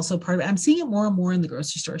meat was also part of it. I'm seeing it more and more in the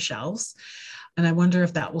grocery store shelves. And I wonder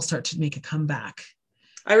if that will start to make a comeback.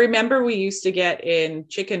 I remember we used to get in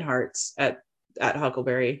chicken hearts at at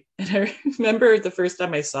Huckleberry. And I remember the first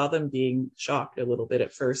time I saw them being shocked a little bit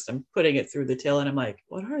at first. I'm putting it through the till and I'm like,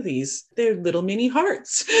 what are these? They're little mini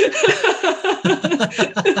hearts. And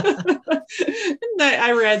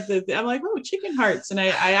I read I'm like, oh, chicken hearts. And I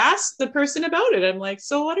asked the person about it. I'm like,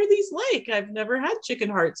 so what are these like? I've never had chicken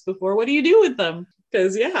hearts before. What do you do with them?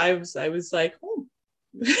 Because I was like, oh,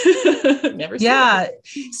 never seen Yeah.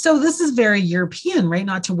 it. So this is very European, right?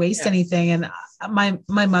 Not to waste Yes. anything. And my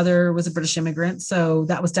mother was a British immigrant. So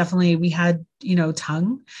that was definitely, we had,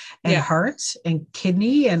 tongue and heart and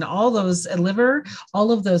kidney and all those, and liver,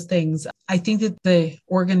 all of those things. I think that the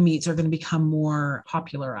organ meats are going to become more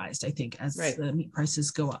popularized, I think, as the meat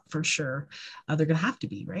prices go up for sure. They're going to have to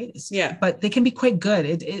be, right? But they can be quite good.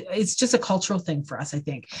 It's just a cultural thing for us, I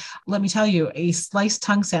think. Let me tell you, a sliced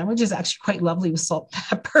tongue sandwich is actually quite lovely with salt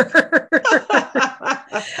and pepper.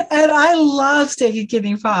 And I love steak and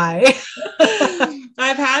kidney pie.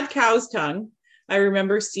 I've had cow's tongue. I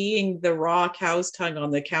remember seeing the raw cow's tongue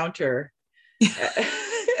on the counter.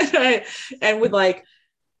 And with like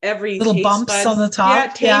every little taste bumps buds, on the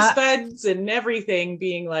top. Taste buds and everything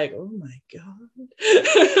being like, oh my God.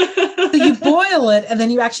 So you boil it and then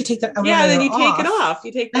you actually take that outer layer then you off. take it off.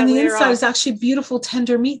 You take that and the layer inside off. is actually beautiful,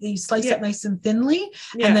 tender meat that you slice up nice and thinly.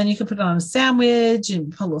 And then you can put it on a sandwich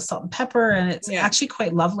and put a little salt and pepper. And it's actually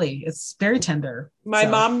quite lovely. It's very tender. My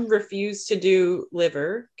mom refused to do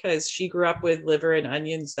liver because she grew up with liver and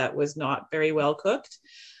onions that was not very well cooked.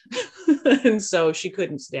 And so she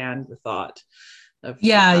couldn't stand the thought of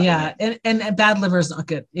and bad liver is not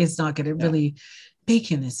good. It's not good. It really,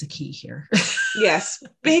 bacon is the key here. Yes,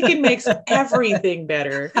 bacon makes everything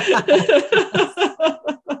better.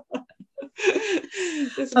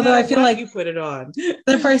 Although I feel like you put it on,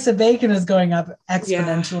 the price of bacon is going up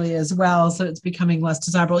exponentially as well, so it's becoming less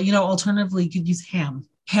desirable. Alternatively, you could use ham.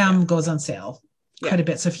 Ham goes on sale quite a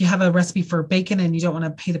bit. So if you have a recipe for bacon and you don't want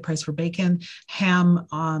to pay the price for bacon, ham,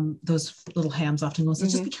 those little hams often go. So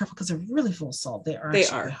just be careful because they're really full of salt. They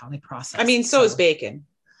are how they process. I mean, so is bacon.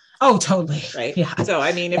 Oh, totally. Right. Yeah. So,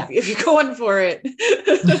 I mean, if you're going for it,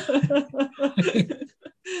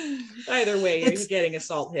 either way, you're getting a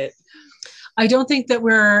salt hit. I don't think that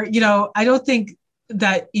I don't think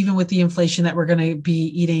that even with the inflation that we're going to be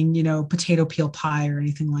eating, potato peel pie or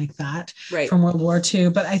anything like that from World War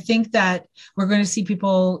II. But I think that we're going to see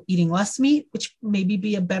people eating less meat, which maybe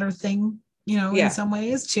be a better thing, in some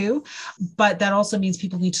ways too. But that also means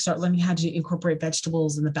people need to start learning how to incorporate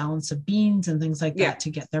vegetables and the balance of beans and things like that to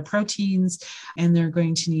get their proteins. And they're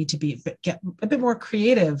going to need to get a bit more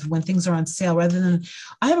creative when things are on sale, rather than,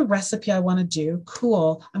 I have a recipe I want to do.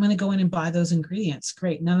 Cool. I'm going to go in and buy those ingredients.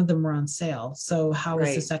 Great. None of them are on sale. So how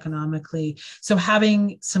is this economically? So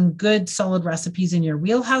having some good, solid recipes in your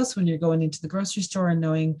wheelhouse when you're going into the grocery store and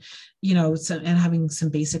knowing, and having some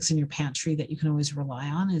basics in your pantry that you can always rely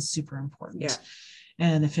on is super important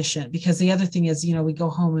and efficient. Because the other thing is, we go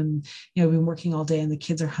home and, we've been working all day and the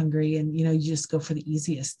kids are hungry and, you just go for the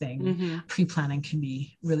easiest thing. Pre-planning can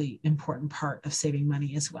be really important part of saving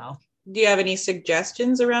money as well. Do you have any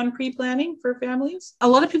suggestions around pre-planning for families? A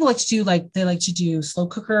lot of people like to do slow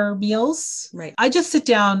cooker meals. Right. I just sit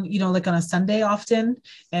down, like on a Sunday often,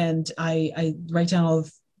 and I write down all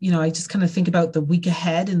of, I just kind of think about the week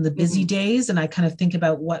ahead and the busy days. And I kind of think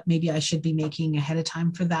about what maybe I should be making ahead of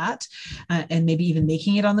time for that. And maybe even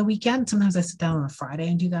making it on the weekend. Sometimes I sit down on a Friday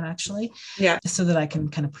and do that actually. Yeah. Just so that I can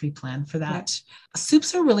kind of pre-plan for that. Yeah.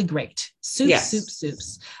 Soups are really great.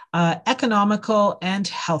 Soups. Economical and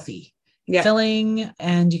healthy. Yeah. Filling,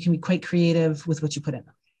 and you can be quite creative with what you put in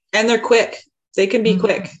them. And they're quick. They can be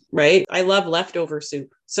quick, right? I love leftover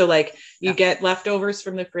soup. So like you get leftovers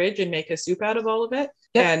from the fridge and make a soup out of all of it.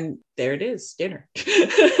 Yep. And there it is, dinner.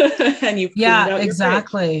 And you've cleaned out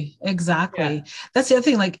exactly. Yeah. That's the other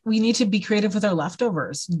thing. Like, we need to be creative with our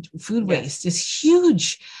leftovers. Food waste is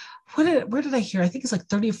huge. Where did I hear? I think it's like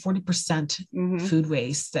 30 or 40% food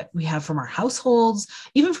waste that we have from our households,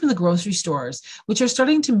 even from the grocery stores, which are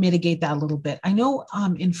starting to mitigate that a little bit. I know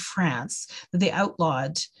in France that they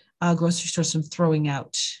outlawed grocery stores from throwing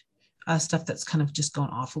out stuff that's kind of just gone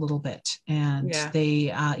off a little bit. And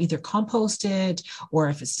they either compost it, or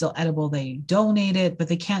if it's still edible, they donate it, but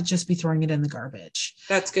they can't just be throwing it in the garbage.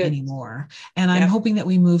 That's good anymore. And I'm hoping that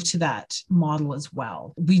we move to that model as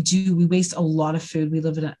well. We waste a lot of food. We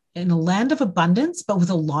live in a land of abundance, but with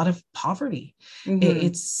a lot of poverty.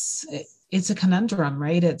 It's a conundrum,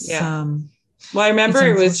 right? It's well, I remember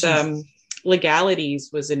it was legalities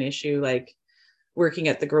was an issue. Like, working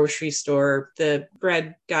at the grocery store, the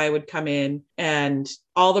bread guy would come in and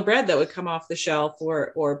all the bread that would come off the shelf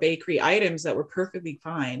or bakery items that were perfectly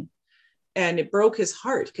fine. And it broke his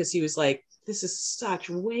heart because he was like, this is such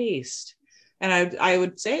waste. And I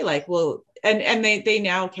would say like, well, and they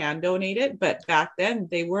now can donate it, but back then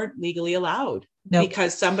they weren't legally allowed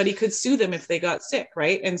because somebody could sue them if they got sick,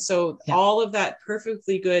 right? And so all of that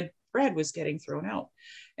perfectly good bread was getting thrown out,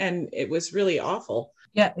 and it was really awful.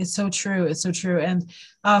 Yeah, it's so true. It's so true. And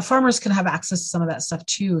farmers can have access to some of that stuff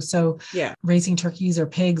too. So raising turkeys or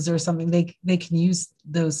pigs or something, they can use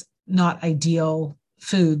those not ideal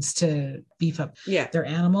foods to beef up their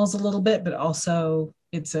animals a little bit, but also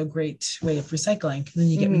it's a great way of recycling. And then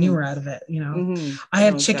you get manure out of it. I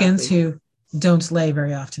have chickens who don't lay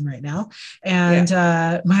very often right now. And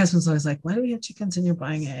my husband's always like, why do we have chickens and you're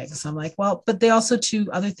buying eggs? I'm like, well, but they also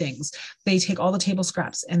do other things. They take all the table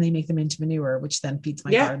scraps and they make them into manure, which then feeds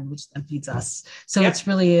my garden, which then feeds us. So it's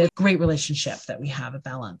really a great relationship that we have, a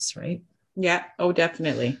balance, right? Yeah. Oh,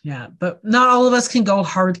 definitely. Yeah. But not all of us can go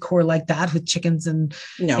hardcore like that with chickens and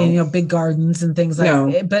big gardens and things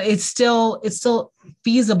like that. But it's still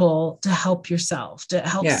feasible to help yourself, to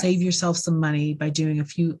help save yourself some money by doing a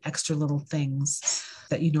few extra little things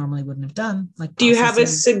that you normally wouldn't have done. Like, do you have a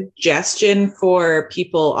suggestion for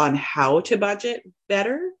people on how to budget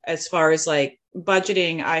better? As far as like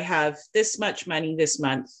budgeting, I have this much money this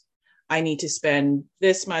month. I need to spend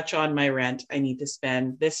this much on my rent. I need to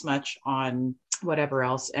spend this much on whatever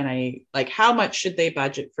else. And how much should they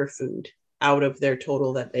budget for food out of their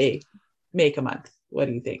total that they make a month? What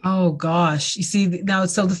do you think? Oh gosh. You see now,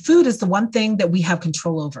 so the food is the one thing that we have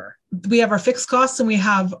control over. We have our fixed costs and we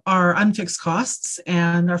have our unfixed costs,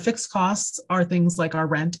 and our fixed costs are things like our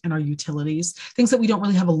rent and our utilities, things that we don't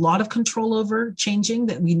really have a lot of control over changing,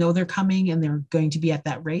 that we know they're coming and they're going to be at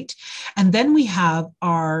that rate. And then we have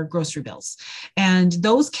our grocery bills, and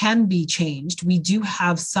those can be changed. We do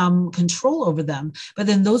have some control over them, but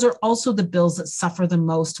then those are also the bills that suffer the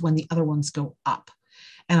most when the other ones go up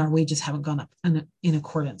and our wages haven't gone up in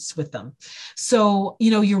accordance with them. So,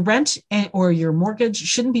 your rent or your mortgage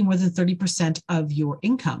shouldn't be more than 30% of your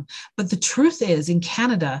income. But the truth is, in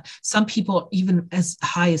Canada, some people even as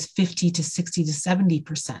high as 50 to 60 to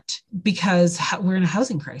 70% because we're in a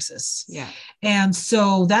housing crisis. Yeah. And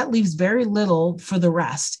so that leaves very little for the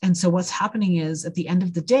rest. And so what's happening is at the end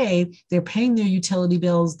of the day, they're paying their utility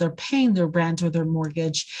bills, they're paying their rent or their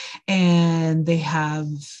mortgage, and they have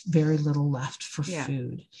very little left for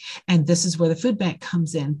food. And this is where the food bank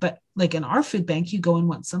comes in. But like in our food bank, you go in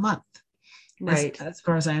once a month. Right. As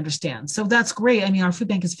far as I understand. So that's great. I mean, our food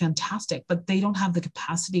bank is fantastic, but they don't have the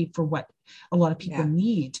capacity for what a lot of people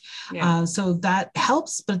need. Yeah. So that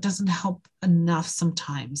helps, but it doesn't help enough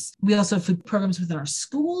sometimes. We also have food programs within our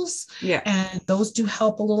schools. Yeah. And those do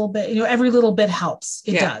help a little bit. Every little bit helps.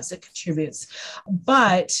 It does. It contributes.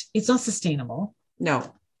 But it's not sustainable.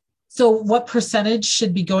 No. So what percentage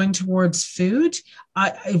should be going towards food?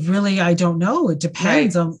 I don't know. It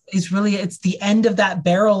depends on, it's the end of that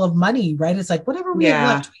barrel of money, right? It's like whatever we have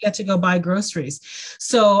left, we get to go buy groceries.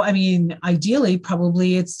 So, I mean, ideally,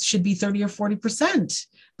 probably it should be 30 or 40%,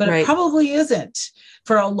 but it probably isn't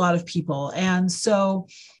for a lot of people. And so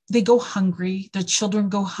they go hungry. The children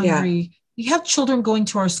go hungry. Yeah. We have children going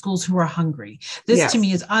to our schools who are hungry. This to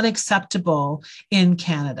me is unacceptable in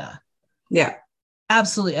Canada. Yeah.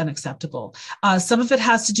 Absolutely unacceptable. Some of it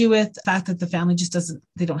has to do with the fact that the family just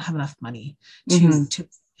they don't have enough money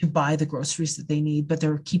to buy the groceries that they need, but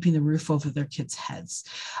they're keeping the roof over their kids' heads.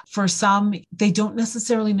 For some, they don't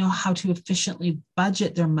necessarily know how to efficiently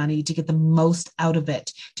budget their money to get the most out of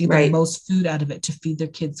it, to get the most food out of it to feed their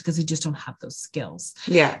kids, because they just don't have those skills.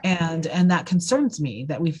 Yeah. And that concerns me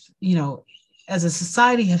that we've, as a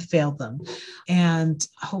society have failed them. And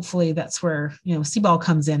hopefully that's where, CBAL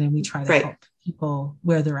comes in and we try to help people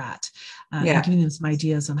where they're at, and giving them some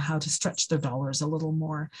ideas on how to stretch their dollars a little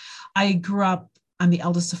more. I'm the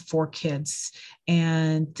eldest of 4 kids,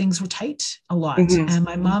 and things were tight a lot. And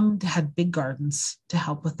my mom had big gardens to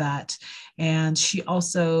help with that. And she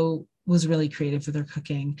also was really creative with her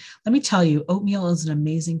cooking. Let me tell you, oatmeal is an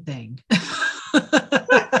amazing thing.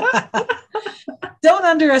 Don't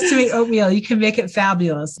underestimate oatmeal. You can make it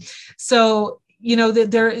fabulous. So,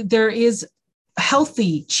 there is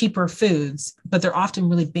healthy, cheaper foods, but they're often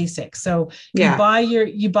really basic. So you buy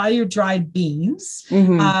your dried beans.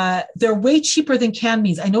 They're way cheaper than canned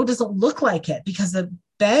beans. I know it doesn't look like it because the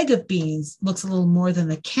bag of beans looks a little more than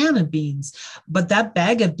the can of beans, but that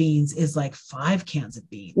bag of beans is like 5 cans of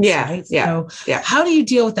beans. Yeah. Right? Yeah. So how do you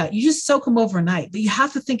deal with that? You just soak them overnight, but you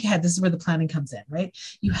have to think ahead. This is where the planning comes in, right?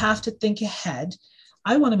 You have to think ahead.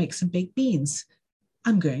 I want to make some baked beans.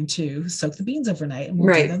 I'm going to soak the beans overnight and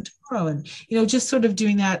we'll do them tomorrow. And, just sort of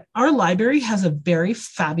doing that. Our library has a very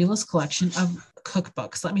fabulous collection of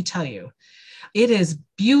cookbooks. Let me tell you, It is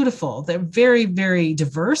beautiful. They're very, very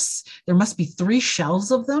diverse. There must be 3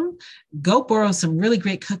 shelves of them. Go borrow some really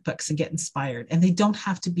great cookbooks and get inspired. And they don't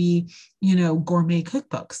have to be, gourmet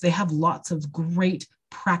cookbooks. They have lots of great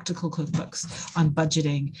practical cookbooks on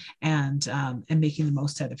budgeting and making the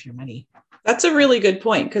most out of your money. That's a really good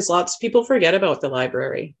point, because lots of people forget about the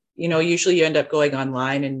library. Usually you end up going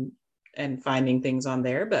online and finding things on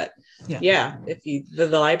there, but if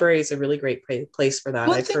the library is a really great place for that.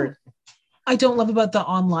 I've heard. I don't love about the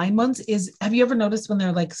online ones is, have you ever noticed when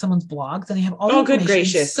they're like someone's blogs and they have all the good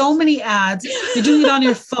gracious, so many ads, you're doing it on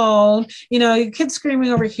your phone, your kid's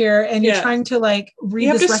screaming over here and you're trying to like read, you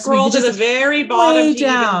have to scroll to the very bottom to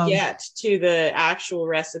even get to the actual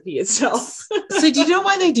recipe itself. So do you know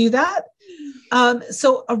why they do that?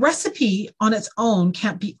 So a recipe on its own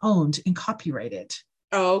can't be owned and copyrighted.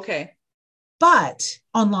 Oh, okay. But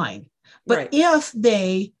online. But if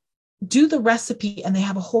they do the recipe and they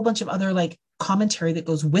have a whole bunch of other like commentary that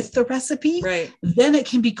goes with the recipe, then it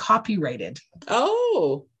can be copyrighted.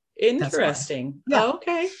 Oh, interesting. Yeah. Oh,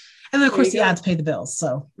 okay. And then of course the ads pay the bills.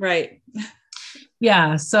 So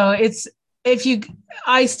yeah. So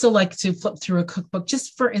I still like to flip through a cookbook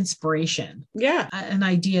just for inspiration. Yeah. And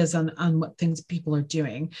ideas on what things people are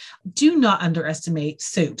doing. Do not underestimate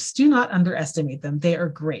soups. Do not underestimate them. They are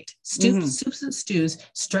great. Soups and stews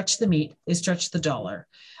stretch the meat. They stretch the dollar.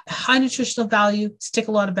 High nutritional value, stick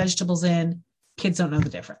a lot of vegetables in. Kids don't know the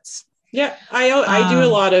difference. Yeah, I do a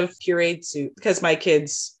lot of pureed soup because my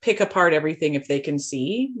kids pick apart everything if they can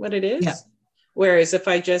see what it is. Yeah. Whereas if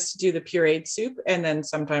I just do the pureed soup and then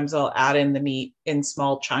sometimes I'll add in the meat in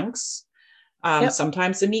small chunks,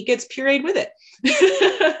 sometimes the meat gets pureed with it.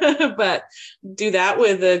 But do that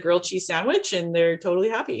with a grilled cheese sandwich and they're totally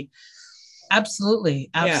happy. Absolutely.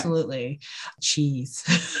 Cheese.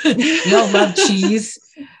 We all love cheese,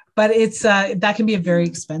 but it's that can be a very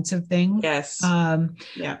expensive thing. Yes.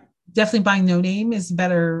 Definitely buying no name is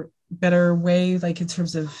better way, like in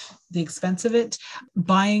terms of the expense of it.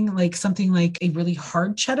 Buying like something like a really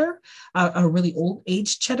hard cheddar, a really old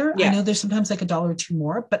aged cheddar. I know there's sometimes like $1 or $2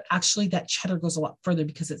 more, but actually that cheddar goes a lot further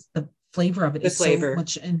because it's the flavor of it is so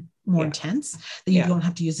much more intense that you don't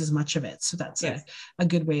have to use as much of it. So that's a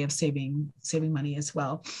good way of saving money as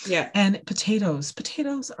well. Yeah. And potatoes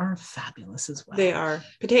are fabulous as well. They are.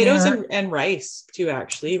 Potatoes and rice too,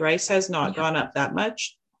 actually. Rice has not gone up that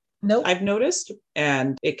much. Nope. I've noticed,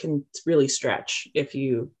 and it can really stretch if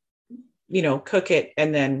you cook it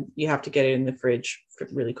and then you have to get it in the fridge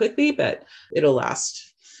really quickly, but it'll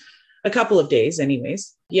last a couple of days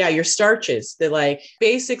anyways. Yeah, your starches, the like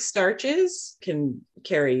basic starches can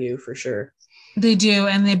carry you for sure. They do,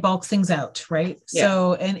 and they bulk things out, right? Yeah.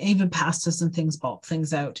 So, and even pastas and things bulk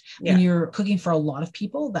things out. When you're cooking for a lot of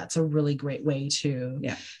people, that's a really great way to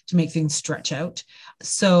make things stretch out.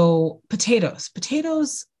 So potatoes,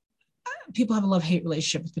 people have a love-hate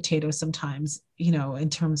relationship with potatoes sometimes, in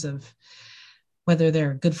terms of whether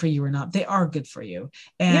they're good for you or not. They are good for you.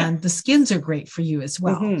 And the skins are great for you as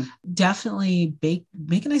well. Mm-hmm. Definitely make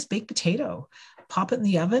a nice baked potato, pop it in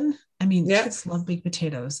the oven. I mean, kids love baked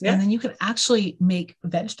potatoes. And then you can actually make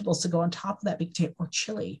vegetables to go on top of that baked potato or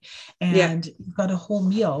chili. And you've got a whole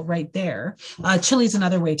meal right there. Chili is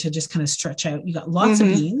another way to just kind of stretch out. You got lots of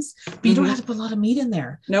beans, but you don't have to put a lot of meat in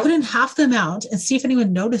there. Nope. Put in half the amount and see if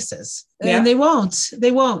anyone notices. And they won't.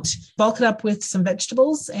 Bulk it up with some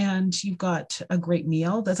vegetables and you've got a great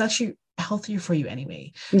meal that's actually healthier for you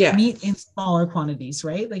anyway. Yeah. Meat in smaller quantities,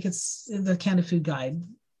 right? Like it's the Canned Food Guide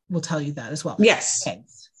will tell you that as well. Yes.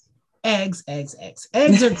 Eggs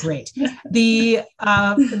are great. The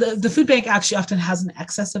food bank actually often has an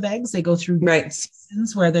excess of eggs. They go through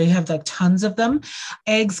seasons where they have like tons of them.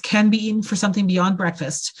 Eggs can be eaten for something beyond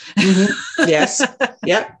breakfast. Mm-hmm. Yes.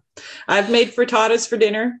 Yep. I've made frittatas for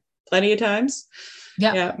dinner plenty of times.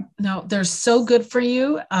 Yeah. No, they're so good for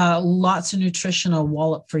you. Lots of nutritional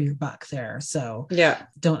wallop for your buck there. So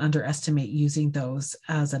don't underestimate using those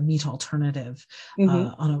as a meat alternative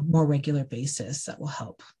on a more regular basis. That will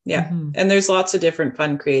help. Yeah. Mm-hmm. And there's lots of different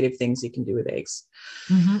fun, creative things you can do with eggs.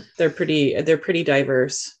 Mm-hmm. They're pretty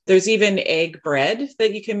diverse. There's even egg bread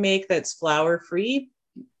that you can make that's flour free.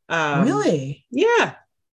 Really? Yeah.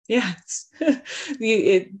 Yes.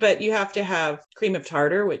 But you have to have cream of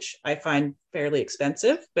tartar, which I find fairly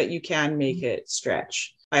expensive, but you can make it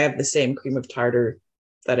stretch. I have the same cream of tartar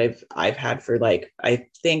that I've had for I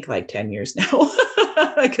think 10 years now,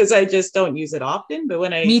 because I just don't use it often. But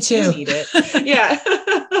when I do need it,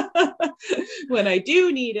 when I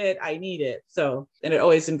do need it, I need it. So, and it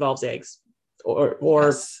always involves eggs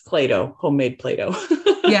or Play-Doh, homemade Play-Doh.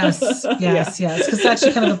 Yes. Because it's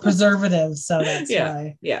actually kind of a preservative. So that's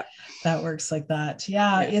why that works like that.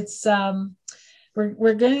 Yeah. It's,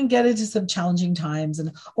 we're going to get into some challenging times. And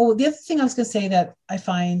the other thing I was going to say that I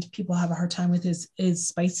find people have a hard time with is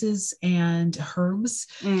spices and herbs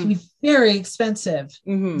can be very expensive,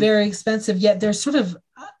 very expensive. Yet they're sort of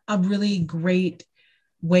a really great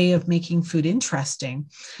way of making food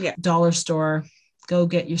interesting. Yeah. Dollar store. Go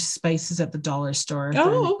get your spices at the dollar store.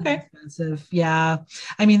 Oh, okay. Expensive. Yeah.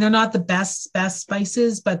 I mean, they're not the best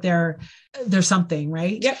spices, but they're something,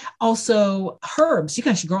 right? Yep. Also, herbs. You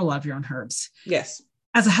can actually grow a lot of your own herbs. Yes.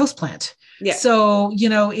 As a houseplant. Yeah. So,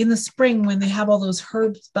 in the spring, when they have all those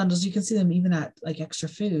herbs bundles, you can see them even at like Extra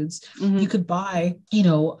Foods. You could buy,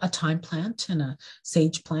 a thyme plant and a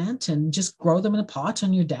sage plant and just grow them in a pot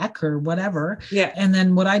on your deck or whatever. Yeah. And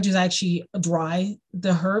then what I do is I actually dry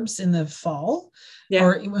the herbs in the fall. Yeah.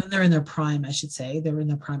 Or when they're in their prime, I should say. They're in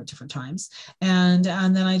their prime at different times. And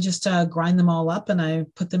then I just grind them all up and I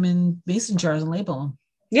put them in mason jars and label them.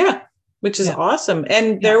 Yeah, which is awesome.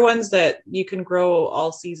 And they're ones that you can grow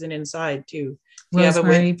all season inside too.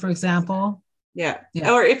 Rosemary, for example. Yeah.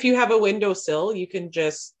 Or if you have a windowsill, you can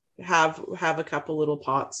just have a couple little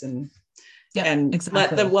pots and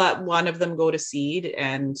let one of them go to seed,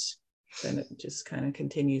 and then it just kind of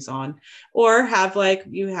continues on. Or have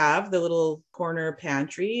you have the little corner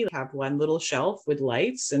pantry, have one little shelf with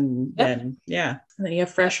lights, and then and then you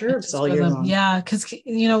have fresh herbs all year long. Yeah, because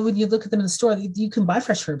when you look at them in the store, you can buy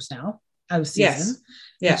fresh herbs now out of season.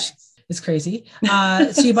 Yes. It's crazy.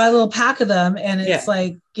 So you buy a little pack of them and it's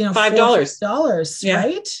like, $5,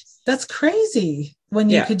 right? That's crazy. When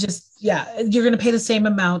you could just, you're going to pay the same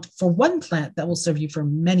amount for one plant that will serve you for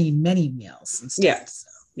many, many meals and stuff. Yeah. So.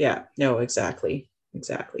 Yeah, no, exactly.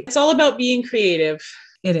 It's all about being creative.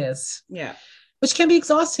 It is. Yeah. Which can be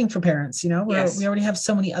exhausting for parents. We already have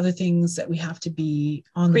so many other things that we have to be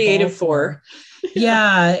on creative the ball for.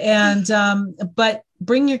 Yeah. And, but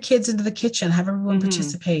bring your kids into the kitchen, have everyone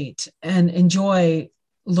participate and enjoy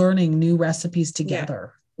learning new recipes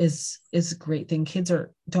together is a great thing. Don't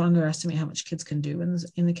underestimate how much kids can do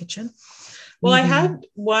in the kitchen. Well, I had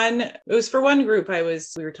it was for one group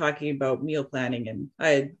we were talking about meal planning, and I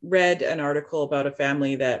had read an article about a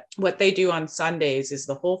family that what they do on Sundays is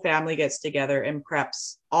the whole family gets together and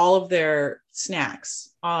preps all of their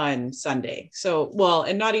snacks on Sunday. So,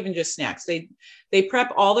 and not even just snacks. They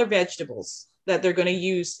prep all their vegetables that they're going to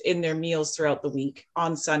use in their meals throughout the week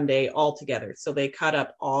on Sunday all together. So they cut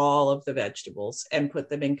up all of the vegetables and put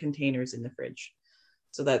them in containers in the fridge.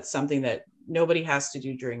 So that's something that nobody has to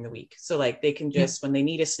do during the week. So they can just, when they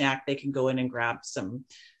need a snack, they can go in and grab some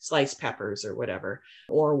sliced peppers or whatever.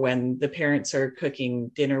 Or when the parents are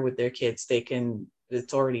cooking dinner with their kids,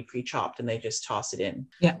 it's already pre-chopped and they just toss it in.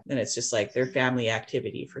 Yeah. And it's just their family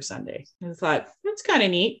activity for Sunday. And I thought, that's kind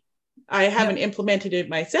of neat. I haven't implemented it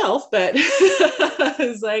myself, but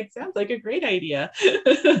it's sounds like a great idea.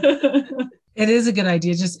 It is a good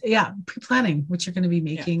idea. Just, pre-planning what you're going to be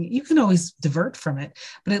making. You can always divert from it,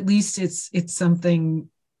 but at least it's something,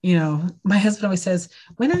 my husband always says,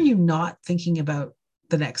 when are you not thinking about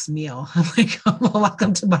the next meal? I'm like, well,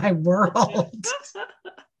 welcome to my world.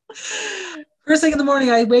 First thing in the morning,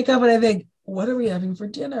 I wake up and I think, what are we having for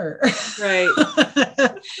dinner? Right.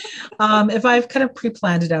 If I've kind of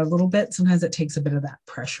pre-planned it out a little bit, sometimes it takes a bit of that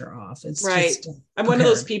pressure off. It's right. I'm one of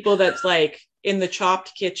those people that's in the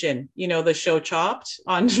Chopped kitchen, the show Chopped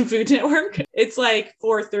on Food Network. It's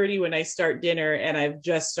 4:30 when I start dinner and I've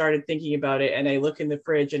just started thinking about it. And I look in the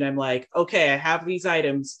fridge and I'm like, okay, I have these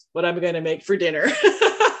items. What am I going to make for dinner?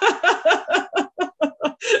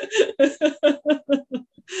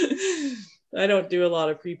 I don't do a lot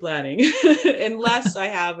of pre-planning unless I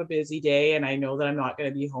have a busy day and I know that I'm not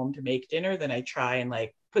going to be home to make dinner. Then I try and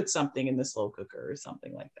put something in the slow cooker or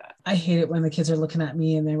something like that. I hate it when the kids are looking at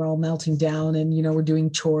me and they're all melting down and, we're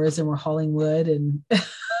doing chores and we're hauling wood and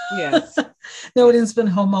yes, nobody's been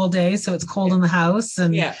home all day. So it's cold in the house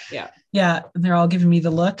and yeah. And they're all giving me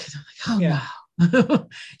the look. I'm like, no,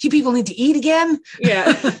 you people need to eat again.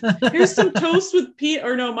 Yeah. Here's some toast with peanut,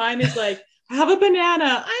 or no, mine is have a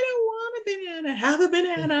banana. I don't want a banana. Have a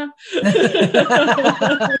banana.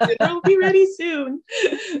 It'll be ready soon.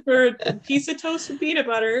 Or a piece of toast with peanut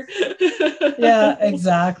butter. Yeah,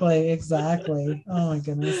 exactly. Oh my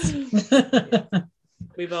goodness.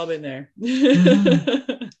 We've all been there. We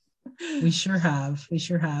sure have.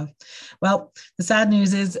 Well, the sad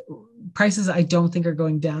news is prices I don't think are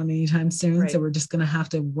going down anytime soon. Right. So we're just going to have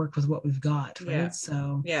to work with what we've got. Right. Yeah.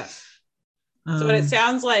 So, So what it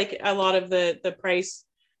sounds like a lot of the price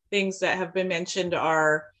things that have been mentioned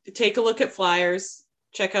are to take a look at flyers,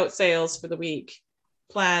 check out sales for the week,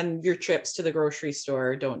 plan your trips to the grocery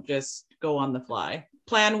store. Don't just go on the fly.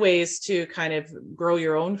 Plan ways to kind of grow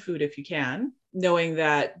your own food if you can. knowing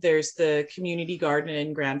that there's the community garden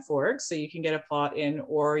in Grand Forks, so you can get a plot in,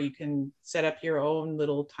 or you can set up your own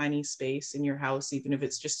little tiny space in your house, even if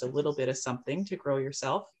it's just a little bit of something to grow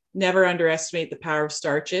yourself. Never underestimate the power of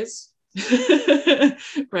starches,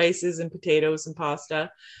 rices and potatoes and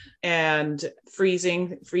pasta, and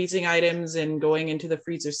freezing items and going into the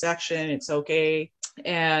freezer section. It's okay.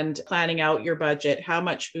 And planning out your budget. How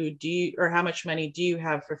much food how much money do you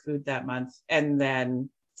have for food that month? And then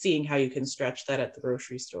seeing how you can stretch that at the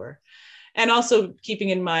grocery store. And also keeping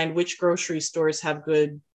in mind which grocery stores have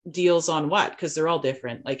good deals on what, because they're all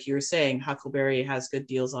different. Like you were saying, Huckleberry has good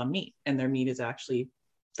deals on meat, and their meat is actually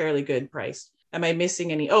fairly good priced. Am I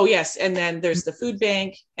missing any? Oh, yes. And then there's the food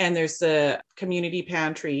bank and there's the community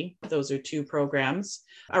pantry. Those are 2 programs.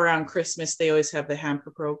 Around Christmas, they always have the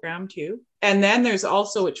hamper program too. And then there's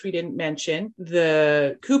also, which we didn't mention,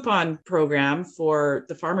 the coupon program for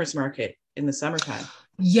the farmers market in the summertime.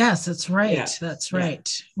 Yes, that's right. Yeah. That's right.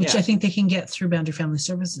 Yeah. Which I think they can get through Boundary Family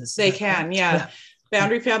Services. They can, yeah.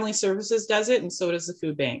 Boundary Family Services does it, and so does the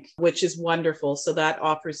food bank, which is wonderful. So that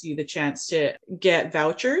offers you the chance to get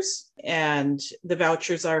vouchers, and the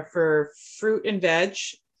vouchers are for fruit and veg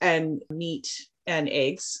and meat and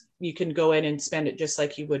eggs. You can go in and spend it just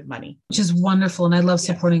like you would money. Which is wonderful. And I love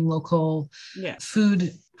supporting local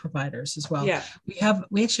food providers as well. Yeah.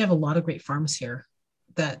 We actually have a lot of great farms here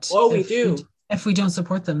that we do. If we don't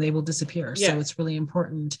support them, they will disappear. Yeah. So it's really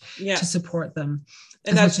important to support them.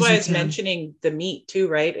 And that's why I was mentioning the meat too,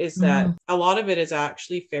 right? Is that a lot of it is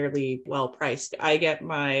actually fairly well priced. I get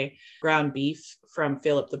my ground beef from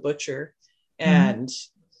Philip the Butcher, and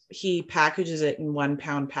he packages it in 1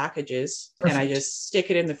 pound packages. Perfect. And I just stick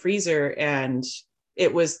it in the freezer, and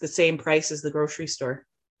it was the same price as the grocery store,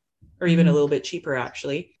 or even a little bit cheaper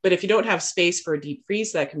actually. But if you don't have space for a deep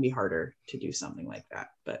freeze, that can be harder to do something like that.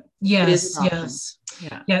 But it is an option.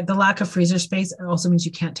 Yeah. The lack of freezer space also means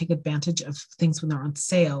you can't take advantage of things when they're on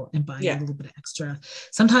sale and buying a little bit extra.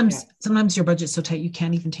 Sometimes your budget's so tight you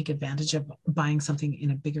can't even take advantage of buying something in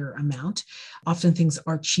a bigger amount. Often things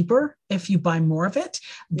are cheaper if you buy more of it,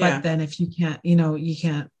 but then if you can't, you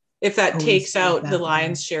can't. If that takes out the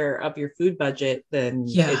lion's share of your food budget, then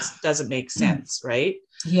it doesn't make sense, right?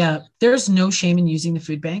 Yeah, there's no shame in using the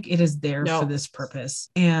food bank. It is there for this purpose.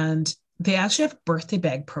 And they actually have a birthday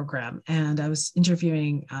bag program. And I was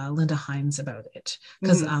interviewing Linda Hines about it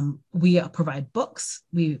because we provide books.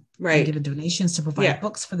 We give donations to provide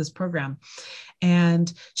books for this program.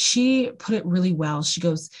 And she put it really well. She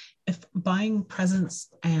goes, if buying presents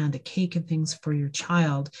and a cake and things for your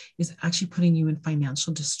child is actually putting you in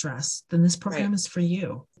financial distress, then this program is for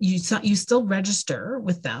you. You still register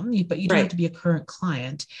with them, but you don't have to be a current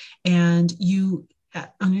client. And you,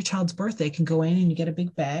 on your child's birthday, can go in and you get a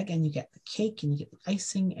big bag and you get the cake and you get the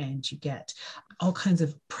icing and you get all kinds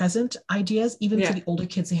of present ideas. Even for the older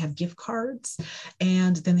kids, they have gift cards,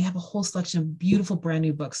 and then they have a whole selection of beautiful brand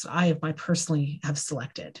new books. I personally have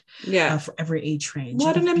selected for every age range.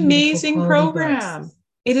 What an amazing program. Books.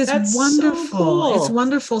 It is wonderful. So cool. It's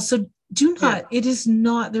wonderful. So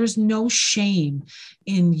there's no shame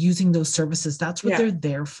in using those services. That's what they're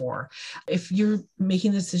there for. If you're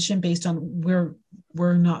making the decision based on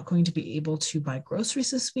we're not going to be able to buy groceries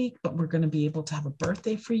this week, but we're going to be able to have a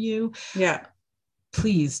birthday for you. Yeah.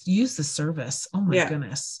 Please use the service. Oh my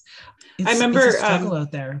goodness. I remember it's a struggle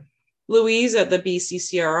out there. Louise at the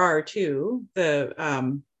BCCRR too.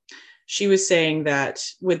 She was saying that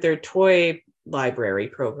with their toy library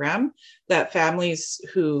program, that families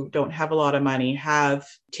who don't have a lot of money have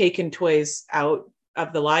taken toys out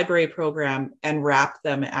of the library program and wrapped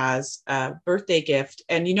them as a birthday gift.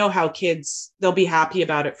 And you know how kids, they'll be happy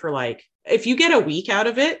about it for if you get a week out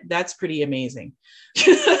of it, that's pretty amazing.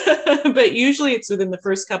 But usually it's within the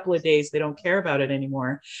first couple of days, they don't care about it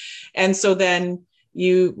anymore. And so then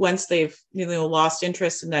once they've lost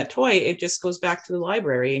interest in that toy, it just goes back to the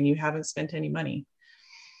library and you haven't spent any money.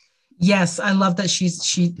 Yes, I love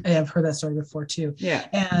that I've heard that story before too. Yeah.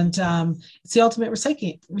 And it's the ultimate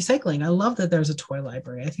recycling. I love that there's a toy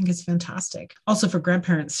library. I think it's fantastic. Also for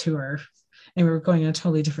grandparents who are, and we're going on a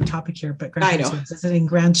totally different topic here, but grandparents who are visiting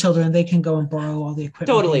grandchildren, they can go and borrow all the equipment.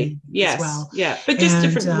 Totally. Yes. As well. Yeah. But just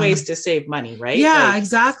different ways to save money, right? Yeah,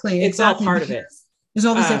 exactly. It's all part of it. There's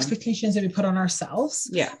all these expectations that we put on ourselves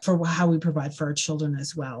for how we provide for our children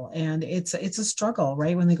as well. And it's a struggle,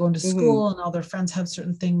 right? When they go into school and all their friends have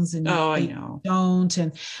certain things and they don't,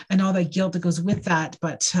 and all that guilt that goes with that.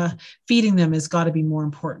 But feeding them has got to be more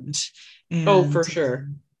important. And, for sure.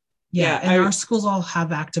 And our schools all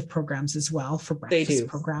have active programs as well for breakfast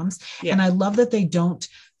programs. Yeah. And I love that they don't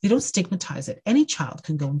stigmatize it. Any child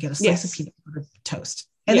can go and get a slice of peanut butter toast.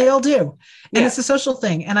 And they all do. And it's a social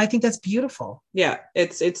thing. And I think that's beautiful. Yeah,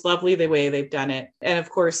 it's lovely the way they've done it. And of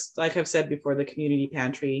course, like I've said before, the community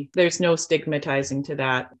pantry, there's no stigmatizing to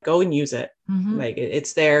that. Go and use it. Like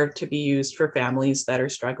it's there to be used for families that are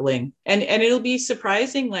struggling. And it'll be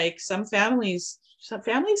surprising, like some families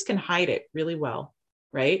can hide it really well,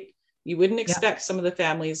 right? You wouldn't expect some of the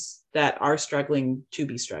families that are struggling to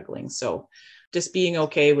be struggling. So just being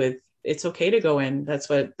okay with, it's okay to go in. That's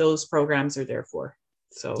what those programs are there for.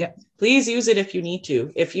 So please use it if you need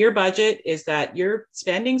to. If your budget is that you're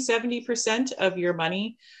spending 70% of your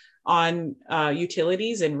money on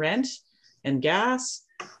utilities and rent and gas,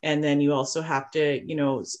 and then you also have to, you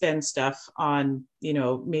know, spend stuff on, you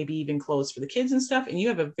know, maybe even clothes for the kids and stuff, and you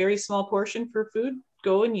have a very small portion for food,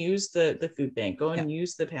 go and use the food bank, go and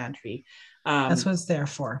use the pantry. That's what it's there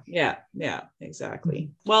for. Yeah,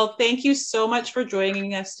 exactly. Well, thank you so much for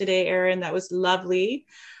joining us today, Erin. That was lovely.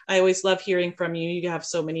 I always love hearing from you. You have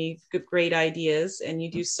so many great ideas and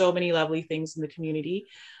you do so many lovely things in the community.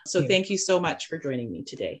 So thank you so much for joining me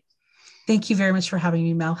today. Thank you very much for having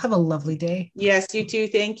me, Mel. Have a lovely day. Yes, you too.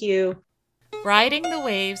 Thank you. Riding the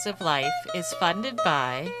Waves of Life is funded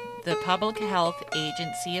by the Public Health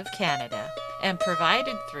Agency of Canada and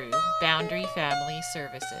provided through Boundary Family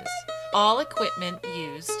Services. All equipment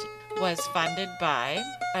used was funded by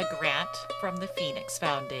a grant from the Phoenix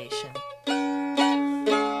Foundation.